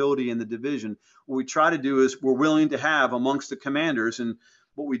accountability in the division? What we try to do is we're willing to have amongst the commanders, and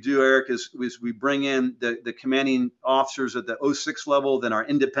what we do, Eric, is we bring in the commanding officers at the 06 level, then our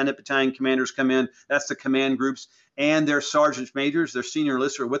independent battalion commanders come in. That's the command groups, and their sergeants majors, their senior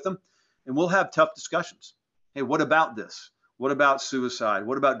enlists are with them. And we'll have tough discussions. Hey, what about this? What about suicide?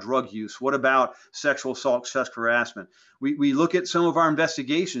 What about drug use? What about sexual assault, sexual harassment? We look at some of our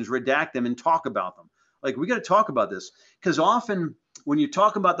investigations, redact them, and talk about them. Like, we got to talk about this, because often when you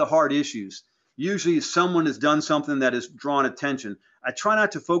talk about the hard issues, usually someone has done something that has drawn attention. I try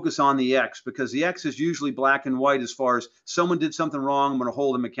not to focus on the X, because the X is usually black and white as far as someone did something wrong, I'm going to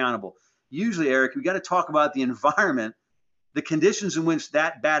hold them accountable. Usually, Eric, we got to talk about the environment, the conditions in which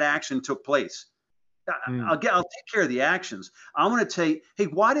that bad action took place. I'll take care of the actions. I want to say, hey,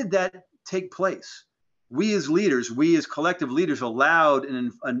 why did that take place? We as leaders, we as collective leaders allowed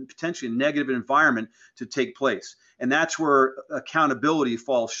a potentially negative environment to take place. And that's where accountability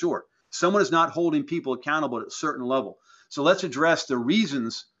falls short. Someone is not holding people accountable at a certain level. So let's address the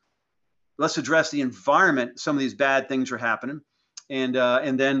reasons. Let's address the environment. Some of these bad things are happening. And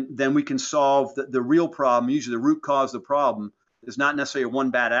then we can solve the real problem. Usually the root cause of the problem is not necessarily one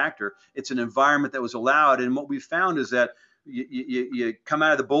bad actor. It's an environment that was allowed. And what we found is that you come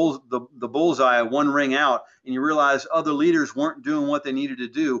out of the bullseye, one ring out, and you realize other leaders weren't doing what they needed to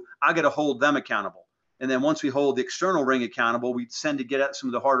do. I got to hold them accountable. And then once we hold the external ring accountable, we tend to get at some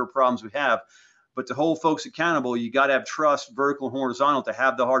of the harder problems we have. But to hold folks accountable, you got to have trust, vertical and horizontal, to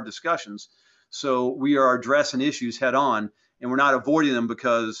have the hard discussions. So we are addressing issues head on, and we're not avoiding them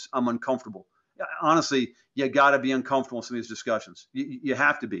because I'm uncomfortable. Honestly, you got to be uncomfortable in some of these discussions. You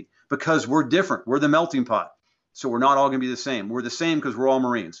have to be, because we're different. We're the melting pot. So we're not all going to be the same. We're the same because we're all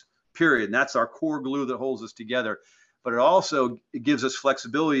Marines, period. And that's our core glue that holds us together. But it gives us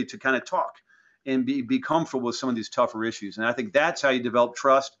flexibility to kind of talk and be comfortable with some of these tougher issues. And I think that's how you develop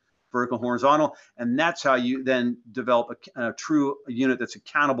trust, vertical and horizontal. And that's how you then develop a true unit that's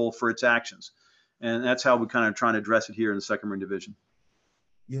accountable for its actions. And that's how we kind of try to address it here in the 2nd Marine Division.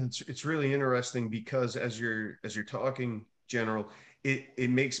 Yeah, it's really interesting, because as you're talking, General, it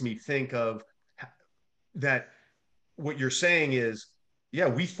makes me think of that. What you're saying is, yeah,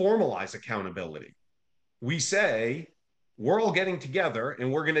 we formalize accountability. We say we're all getting together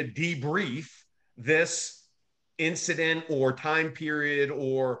and we're going to debrief this incident or time period,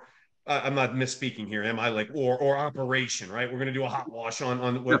 or I'm not misspeaking here, am I? Like, or operation, right? We're going to do a hot wash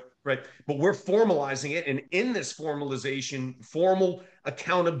on what, right? But we're formalizing it, and in this formalization, formal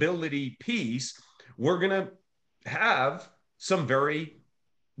accountability piece, we're going to have some very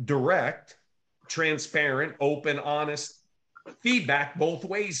direct, transparent, open, honest feedback both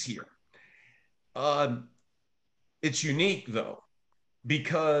ways here. It's unique, though,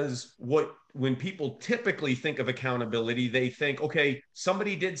 because when people typically think of accountability, they think, okay,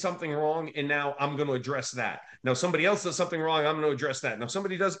 somebody did something wrong, and now I'm going to address that. Now somebody else does something wrong, I'm going to address that. Now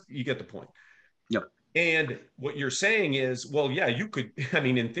somebody does, you get the point. Yep. And what you're saying is, well, yeah, you could, I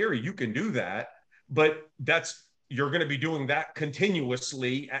mean, in theory, you can do that, but you're going to be doing that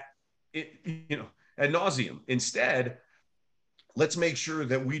continuously ad nauseum. Instead, let's make sure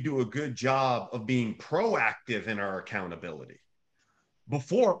that we do a good job of being proactive in our accountability.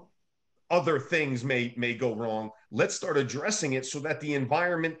 Before other things may go wrong, let's start addressing it so that the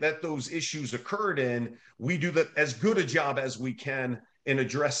environment that those issues occurred in, we do as good a job as we can in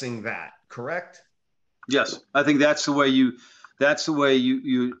addressing that. Correct? Yes, I think that's the way That's the way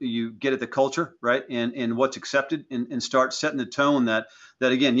you get at the culture, right? And what's accepted, and start setting the tone that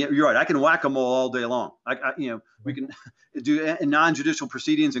again, you're right. I can whack them all day long. We can do non-judicial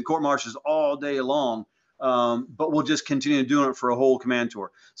proceedings and court martials all day long. But we'll just continue doing it for a whole command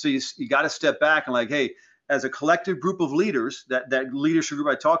tour. So you got to step back and like, hey, as a collective group of leaders, that leadership group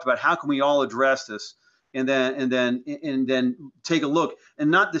I talked about, how can we all address this? And then take a look.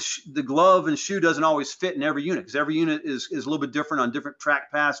 And not the glove and shoe doesn't always fit in every unit, because every unit is a little bit different on different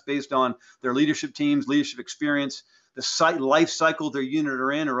track paths based on their leadership teams, leadership experience, the life cycle their unit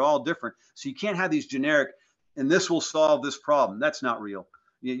are in are all different. So you can't have these generic, and this will solve this problem. That's not real.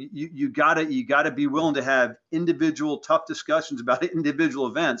 You gotta be willing to have individual tough discussions about individual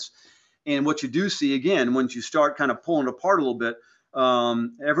events. And what you do see, again, once you start kind of pulling it apart a little bit,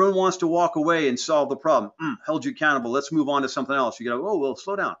 everyone wants to walk away and solve the problem. Held you accountable. Let's move on to something else. You go, oh, well,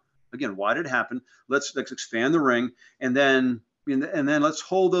 slow down. Again, why did it happen? Let's expand the ring, and then let's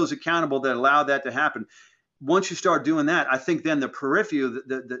hold those accountable that allow that to happen. Once you start doing that, I think then the periphery of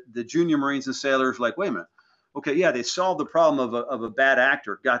the junior Marines and sailors like, wait a minute. Okay, yeah, they solved the problem of a bad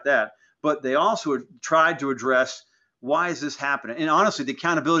actor, got that. But they also tried to address, why is this happening? And honestly, the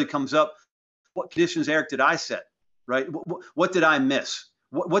accountability comes up. What conditions, Eric, did I set? Right? What did I miss?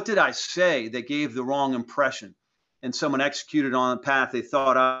 What did I say that gave the wrong impression? And someone executed on a path they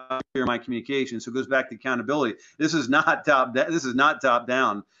thought I hear my communication. So it goes back to accountability. This is not top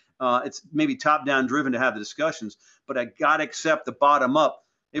down. It's maybe top down driven to have the discussions, but I got to accept the bottom up.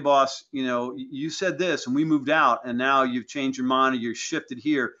 Hey, boss, you said this and we moved out, and now you've changed your mind or you're shifted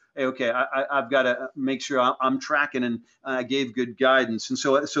here. Hey, okay, I've got to make sure I'm tracking, and I gave good guidance. And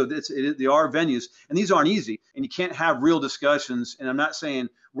so they are venues, and these aren't easy, and you can't have real discussions. And I'm not saying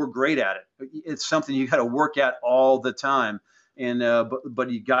we're great at it. It's something you got to work at all the time. And but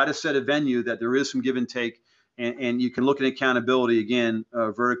you got to set a venue that there is some give and take, and you can look at accountability again,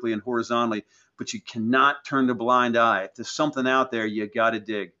 vertically and horizontally. But you cannot turn a blind eye. If there's something out there, you got to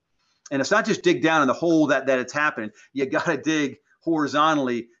dig. And it's not just dig down in the hole that it's happening. You got to dig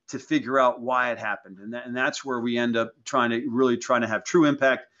horizontally to figure out why it happened. And that's where we end up trying to have true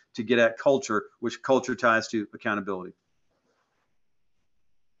impact to get at culture, which culture ties to accountability.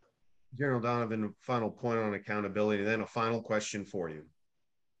 General Donovan, final point on accountability, and then a final question for you.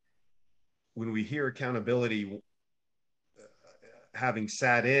 When we hear accountability, having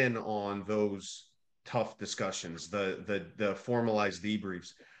sat in on those tough discussions, the formalized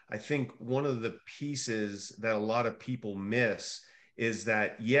debriefs, I think one of the pieces that a lot of people miss is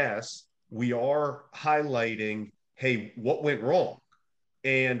that, yes, we are highlighting, hey, what went wrong?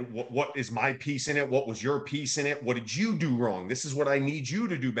 And what is my piece in it? What was your piece in it? What did you do wrong? This is what I need you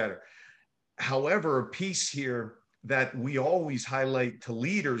to do better. However, a piece here that we always highlight to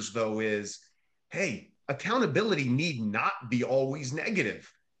leaders, though, is, hey, accountability need not be always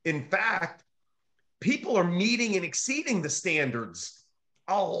negative. In fact, people are meeting and exceeding the standards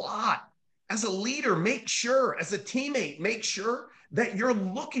a lot. As a leader, make sure, as a teammate, make sure that you're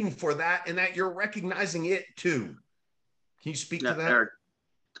looking for that and that you're recognizing it too. Can you speak to that? Eric,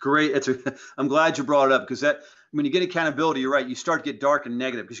 it's great. I'm glad you brought it up, because when you get accountability, you're right, you start to get dark and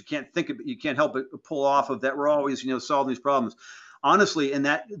negative because you can't help but pull off of that. We're always, solving these problems. Honestly, and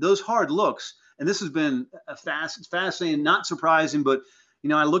those hard looks, and this has been it's fascinating, not surprising, but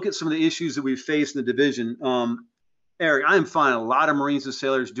I look at some of the issues that we've faced in the division. Eric, I am finding a lot of Marines and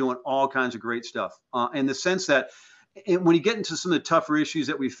sailors doing all kinds of great stuff. In the sense that when you get into some of the tougher issues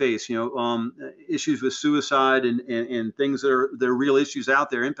that we face, issues with suicide and things that are real issues out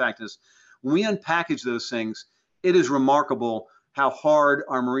there impacting us, when we unpackage those things, it is remarkable how hard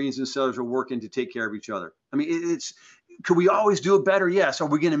our Marines and sailors are working to take care of each other. I mean, could we always do it better? Yes. Are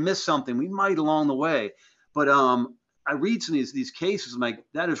we going to miss something? We might along the way. But I read some of these cases, I'm like,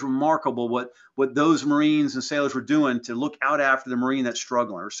 that is remarkable what those Marines and sailors were doing to look out after the Marine that's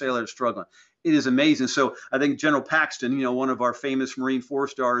struggling or sailor that's struggling. It is amazing. So I think General Paxton, one of our famous Marine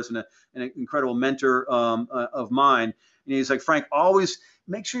 4-stars and an incredible mentor of mine, he's like, Frank, always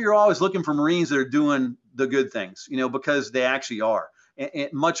make sure you're always looking for Marines that are doing the good things, because they actually are.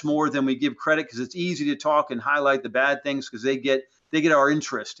 And much more than we give credit, because it's easy to talk and highlight the bad things because they get our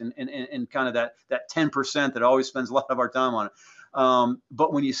interest and kind of that 10% that always spends a lot of our time on it.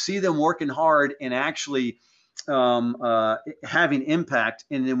 But when you see them working hard and actually having impact,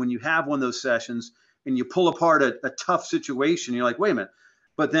 and then when you have one of those sessions and you pull apart a tough situation, you're like, wait a minute.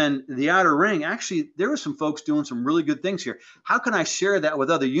 But then the outer ring, actually, there were some folks doing some really good things here. How can I share that with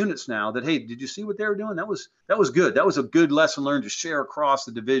other units now that, hey, did you see what they were doing? That was good. That was a good lesson learned to share across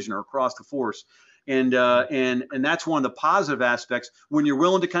the division or across the force. And that's one of the positive aspects when you're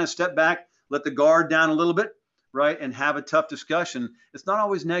willing to kind of step back, let the guard down a little bit. right, and have a tough discussion, it's not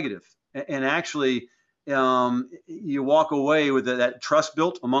always negative. And actually, you walk away with that trust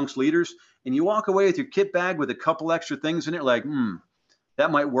built amongst leaders, and you walk away with your kit bag with a couple extra things in it, like,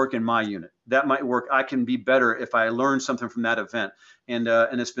 that might work in my unit. That might work. I can be better if I learn something from that event. And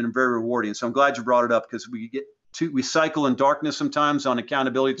it's been very rewarding. So I'm glad you brought it up, because we cycle in darkness sometimes on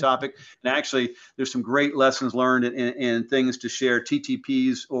accountability topic. And actually, there's some great lessons learned and things to share,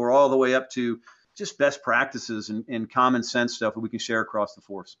 TTPs, or all the way up to just best practices and common sense stuff that we can share across the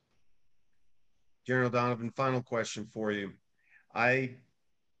force. General Donovan, final question for you.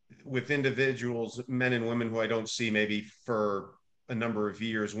 With individuals, men and women who I don't see maybe for a number of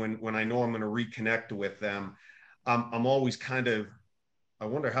years, when I know I'm going to reconnect with them, I'm always I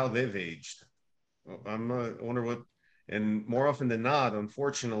wonder how they've aged. I wonder what, and more often than not,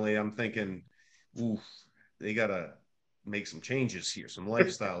 unfortunately, I'm thinking, ooh, they got to make some changes here, some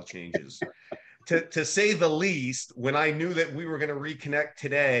lifestyle changes. To say the least, when I knew that we were going to reconnect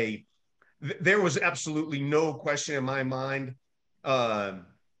today, there was absolutely no question in my mind.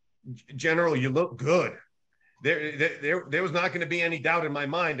 General, you look good. There was not going to be any doubt in my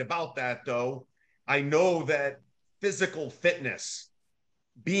mind about that, though. I know that physical fitness,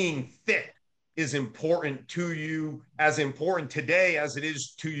 being fit, is important to you, as important today as it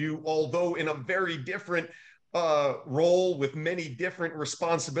is to you, although in a very different role with many different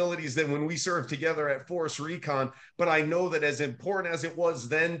responsibilities than when we served together at Force Recon. But I know that as important as it was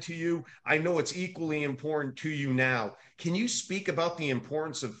then to you, I know it's equally important to you now. Can you speak about the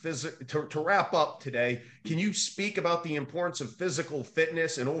importance of to wrap up today, can you speak about the importance of physical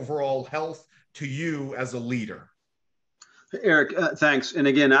fitness and overall health to you as a leader? Eric, thanks. And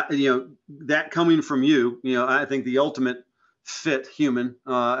again, that coming from you, I think the ultimate fit human,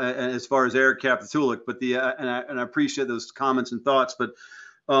 as far as Eric Kapitulik, but and I appreciate those comments and thoughts. But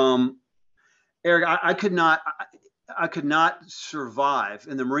Eric, I could not survive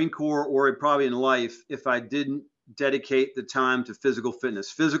in the Marine Corps or probably in life if I didn't dedicate the time to physical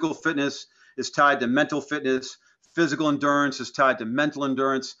fitness. Physical fitness is tied to mental fitness. Physical endurance is tied to mental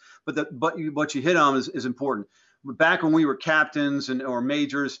endurance. But what you hit on is important. Back when we were captains or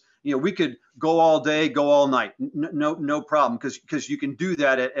majors, we could go all day, go all night, no problem, because you can do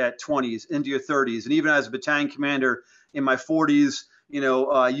that at 20s into your 30s, and even as a battalion commander in my 40s,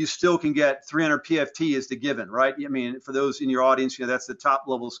 you still can get 300 PFT is the given, right? I mean, for those in your audience, that's the top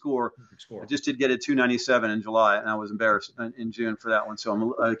level score. I just did get a 297 in July, and I was embarrassed in June for that one,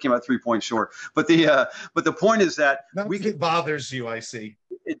 so I came out 3 points short. But the point is that it bothers you, I see.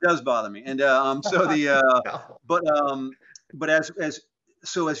 It does bother me, and but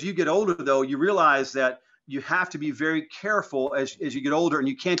as you get older, though, you realize that you have to be very careful as you get older, and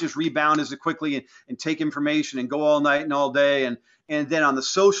you can't just rebound as quickly and take information and go all night and all day. And then on the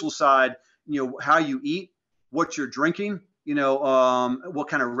social side, how you eat, what you're drinking, what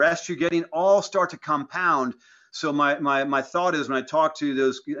kind of rest you're getting, all start to compound. So my thought is, when I talk to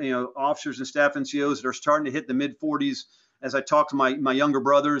those officers and staff NCOs that are starting to hit the mid 40s, as I talk to my younger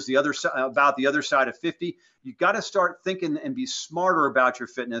brothers, about the other side of 50, you got to start thinking and be smarter about your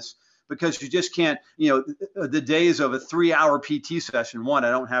fitness, because you just can't, the days of a 3-hour PT session. One, I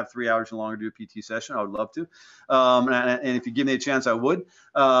don't have 3 hours any longer to do a PT session. I would love to. And if you give me a chance, I would.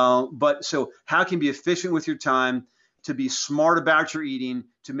 But so how can you be efficient with your time, to be smart about your eating,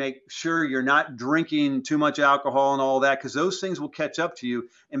 to make sure you're not drinking too much alcohol and all that, because those things will catch up to you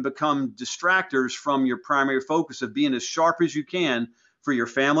and become distractors from your primary focus of being as sharp as you can for your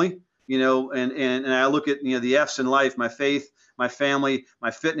family, and I look at, the F's in life: my faith, my family,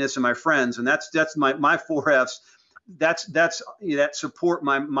 my fitness, and my friends. And that's my 4 F's. That support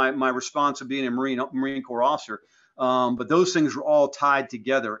my response of being a Marine Corps officer. But those things are all tied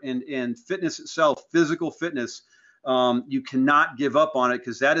together, and fitness itself, physical fitness, you cannot give up on it,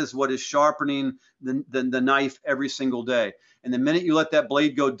 because that is what is sharpening the knife every single day. And the minute you let that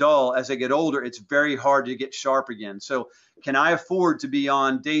blade go dull, as I get older, it's very hard to get sharp again. So can I afford to be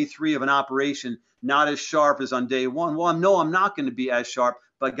on day 3 of an operation not as sharp as on day 1? Well, no, I'm not going to be as sharp,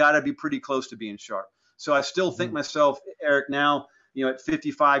 but I got to be pretty close to being sharp. So I still think myself, Eric, now, at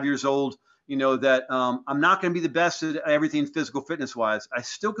 55 years old, that I'm not going to be the best at everything physical fitness wise. I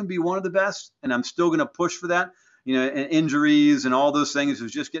still can be one of the best, and I'm still going to push for that. And injuries and all those things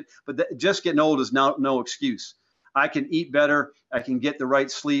is just getting old is no excuse. I can eat better. I can get the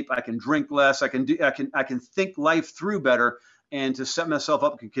right sleep. I can drink less. I can think life through better, and to set myself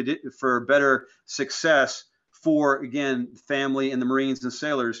up for better success for, again, family and the Marines and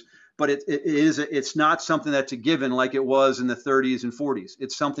sailors. But it's not something that's a given like it was in the 30s and 40s.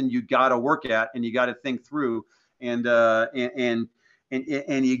 It's something you got to work at, and you got to think through. And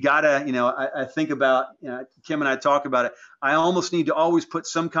and you gotta, I think about, Kim and I talk about it. I almost need to always put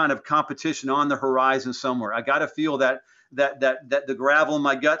some kind of competition on the horizon somewhere. I got to feel that the gravel in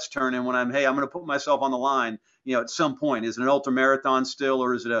my guts turning when I'm going to put myself on the line, at some point. Is it an ultra marathon still,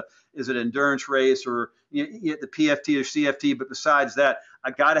 or is it an endurance race, or the PFT or CFT? But besides that,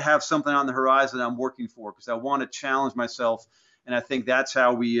 I got to have something on the horizon that I'm working for, because I want to challenge myself. And I think that's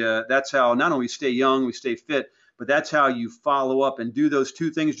how that's how not only stay young, we stay fit, but that's how you follow up and do those two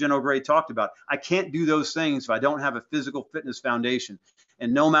things General Gray talked about. I can't do those things if I don't have a physical fitness foundation.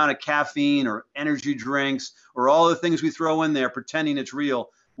 And no amount of caffeine or energy drinks or all the things we throw in there pretending it's real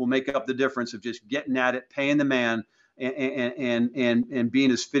will make up the difference of just getting at it, paying the man, and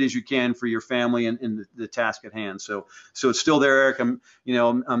being as fit as you can for your family and the task at hand. So it's still there, Eric. I'm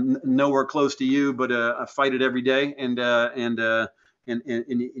nowhere close to you, but I fight it every day, and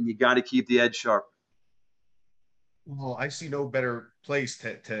you got to keep the edge sharp. Well, I see no better place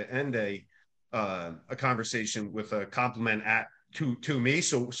to end a conversation with a compliment to me.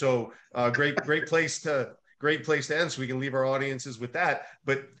 So great place to end. So we can leave our audiences with that.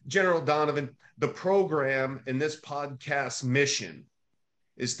 But General Donovan, the program in this podcast mission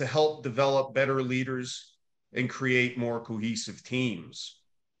is to help develop better leaders and create more cohesive teams.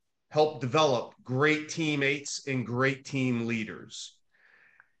 Help develop great teammates and great team leaders.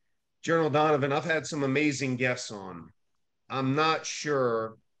 General Donovan, I've had some amazing guests on. I'm not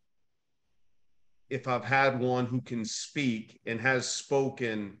sure if I've had one who can speak and has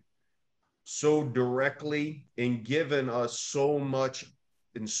spoken so directly and given us so much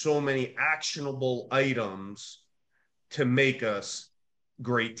and so many actionable items to make us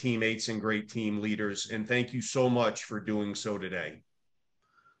great teammates and great team leaders. And thank you so much for doing so today.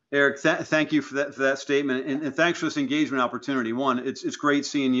 Eric, thank you for that statement, and thanks for this engagement opportunity. One, it's great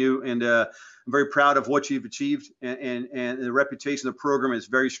seeing you, and I'm very proud of what you've achieved, and the reputation of the program is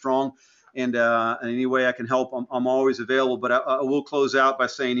very strong. And any way I can help, I'm always available. But I will close out by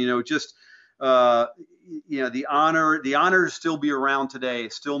saying, the honor to still be around today,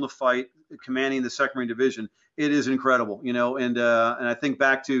 still in the fight, commanding the Second Marine Division. It is incredible, and I think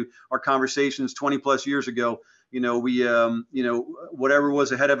back to our conversations 20 plus years ago. Whatever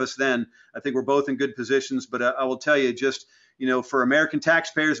was ahead of us then, I think we're both in good positions. But I will tell you, just, for American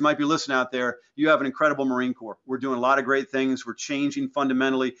taxpayers who might be listening out there, you have an incredible Marine Corps. We're doing a lot of great things. We're changing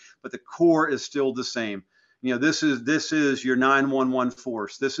fundamentally, but the core is still the same. This is your 911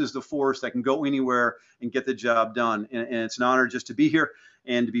 force. This is the force that can go anywhere and get the job done. And it's an honor just to be here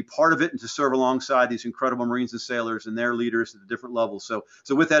and to be part of it and to serve alongside these incredible Marines and sailors and their leaders at the different levels. So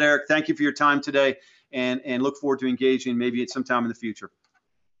with that, Eric, thank you for your time today, and look forward to engaging maybe at some time in the future.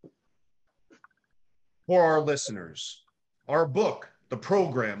 For our listeners, our book, the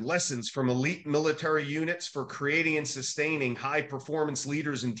program, Lessons from Elite Military Units for Creating and Sustaining High Performance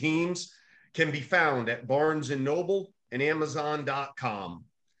Leaders and Teams, can be found at Barnes & Noble and Amazon.com.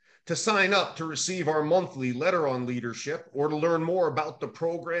 To sign up to receive our monthly letter on leadership, or to learn more about the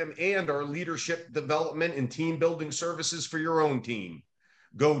program and our leadership development and team building services for your own team,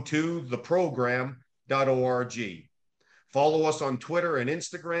 go to theprogram.org. Follow us on Twitter and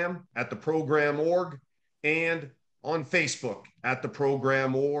Instagram at theprogram.org, and on Facebook at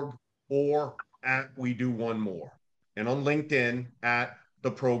theprogram.org, or at We Do One More, and on LinkedIn at The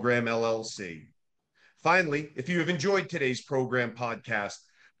Program LLC. Finally, if you have enjoyed today's program podcast,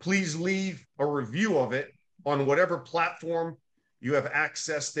 please leave a review of it on whatever platform you have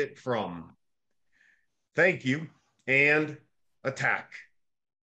accessed it from. Thank you, and attack.